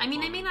 Right. I mean,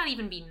 they may not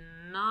even be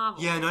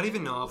novels. Yeah, not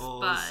even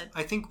novels. But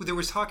I think there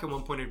was talk at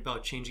one point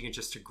about changing it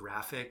just to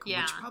graphic,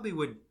 which probably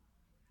would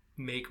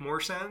make more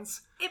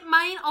sense. It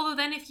might, although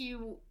then if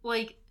you,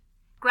 like,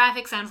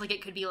 graphic sounds like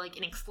it could be, like,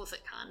 an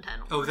explicit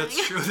content. Oh,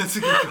 that's true. That's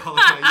a good call.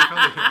 Yeah, you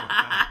probably don't want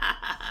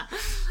that.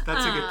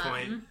 That's a good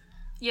point.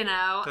 You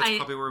know, that's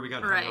probably where we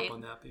got hung up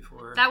on that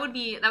before. That would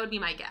be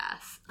my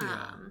guess.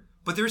 Yeah.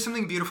 But there's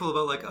something beautiful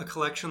about like a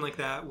collection like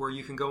that where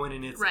you can go in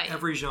and it's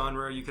every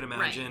genre you can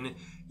imagine,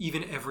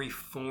 even every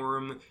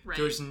form.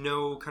 There's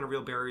no kind of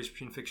real barriers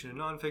between fiction and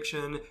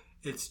nonfiction.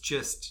 It's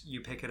just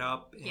you pick it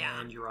up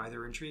and you're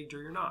either intrigued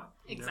or you're not.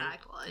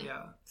 Exactly.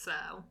 Yeah. So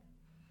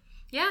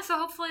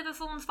hopefully this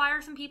will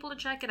inspire some people to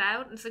check it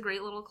out. It's a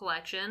great little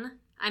collection.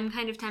 I'm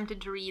kind of tempted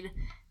to read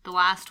the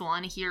last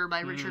one here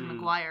by Richard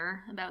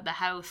McGuire about the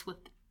house with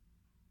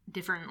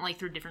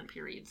through different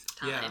periods of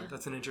time. Yeah,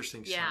 that's an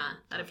interesting story. Yeah,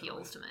 that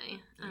appeals to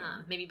me.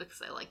 Maybe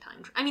because I like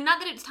time I mean, not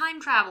that it's time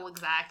travel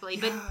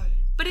exactly,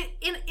 but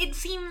it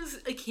seems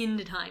akin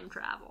to time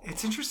travel.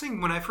 It's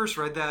interesting. When I first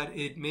read that,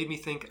 it made me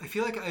think, I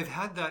feel like I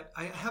have that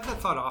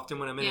thought often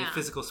when I'm in a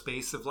physical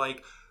space of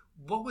like,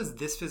 what was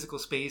this physical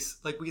space?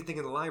 Like we can think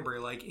in the library,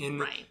 like in,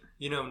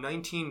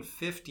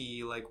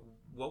 1950, like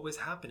what was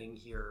happening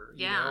here?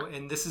 You know?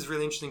 And this is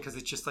really interesting because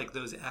it's just like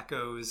those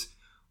echoes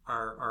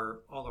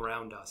are all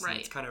around us. And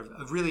it's kind of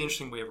a really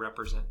interesting way of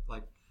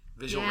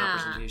visual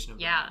representation of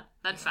that. Yeah,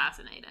 that's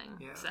fascinating.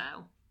 Yeah. So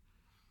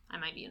I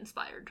might be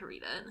inspired to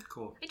read it.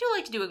 Cool. I do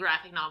like to do a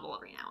graphic novel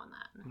every now and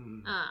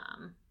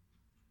then.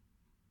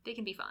 They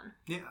can be fun.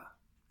 Yeah.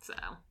 So,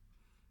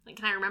 like,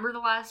 can I remember the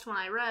last one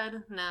I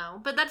read? No.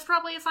 But that's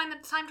probably a sign that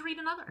it's time to read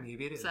another.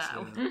 Maybe it is.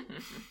 So. Yeah.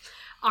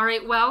 All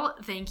right, well,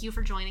 thank you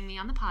for joining me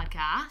on the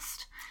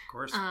podcast. Of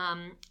course.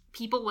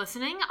 People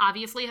listening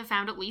obviously have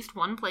found at least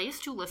one place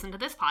to listen to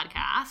this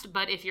podcast,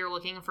 but if you're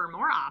looking for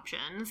more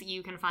options,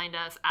 you can find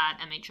us at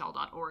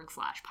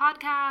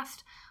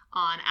mhl.org/podcast,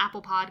 on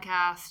Apple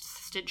Podcasts,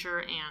 Stitcher,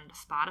 and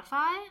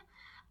Spotify.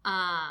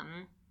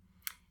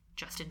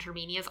 Justin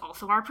Termini is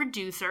also our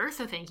producer,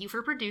 so thank you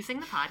for producing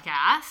the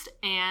podcast,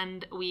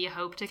 and we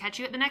hope to catch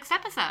you at the next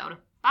episode.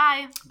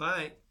 Bye!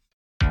 Bye!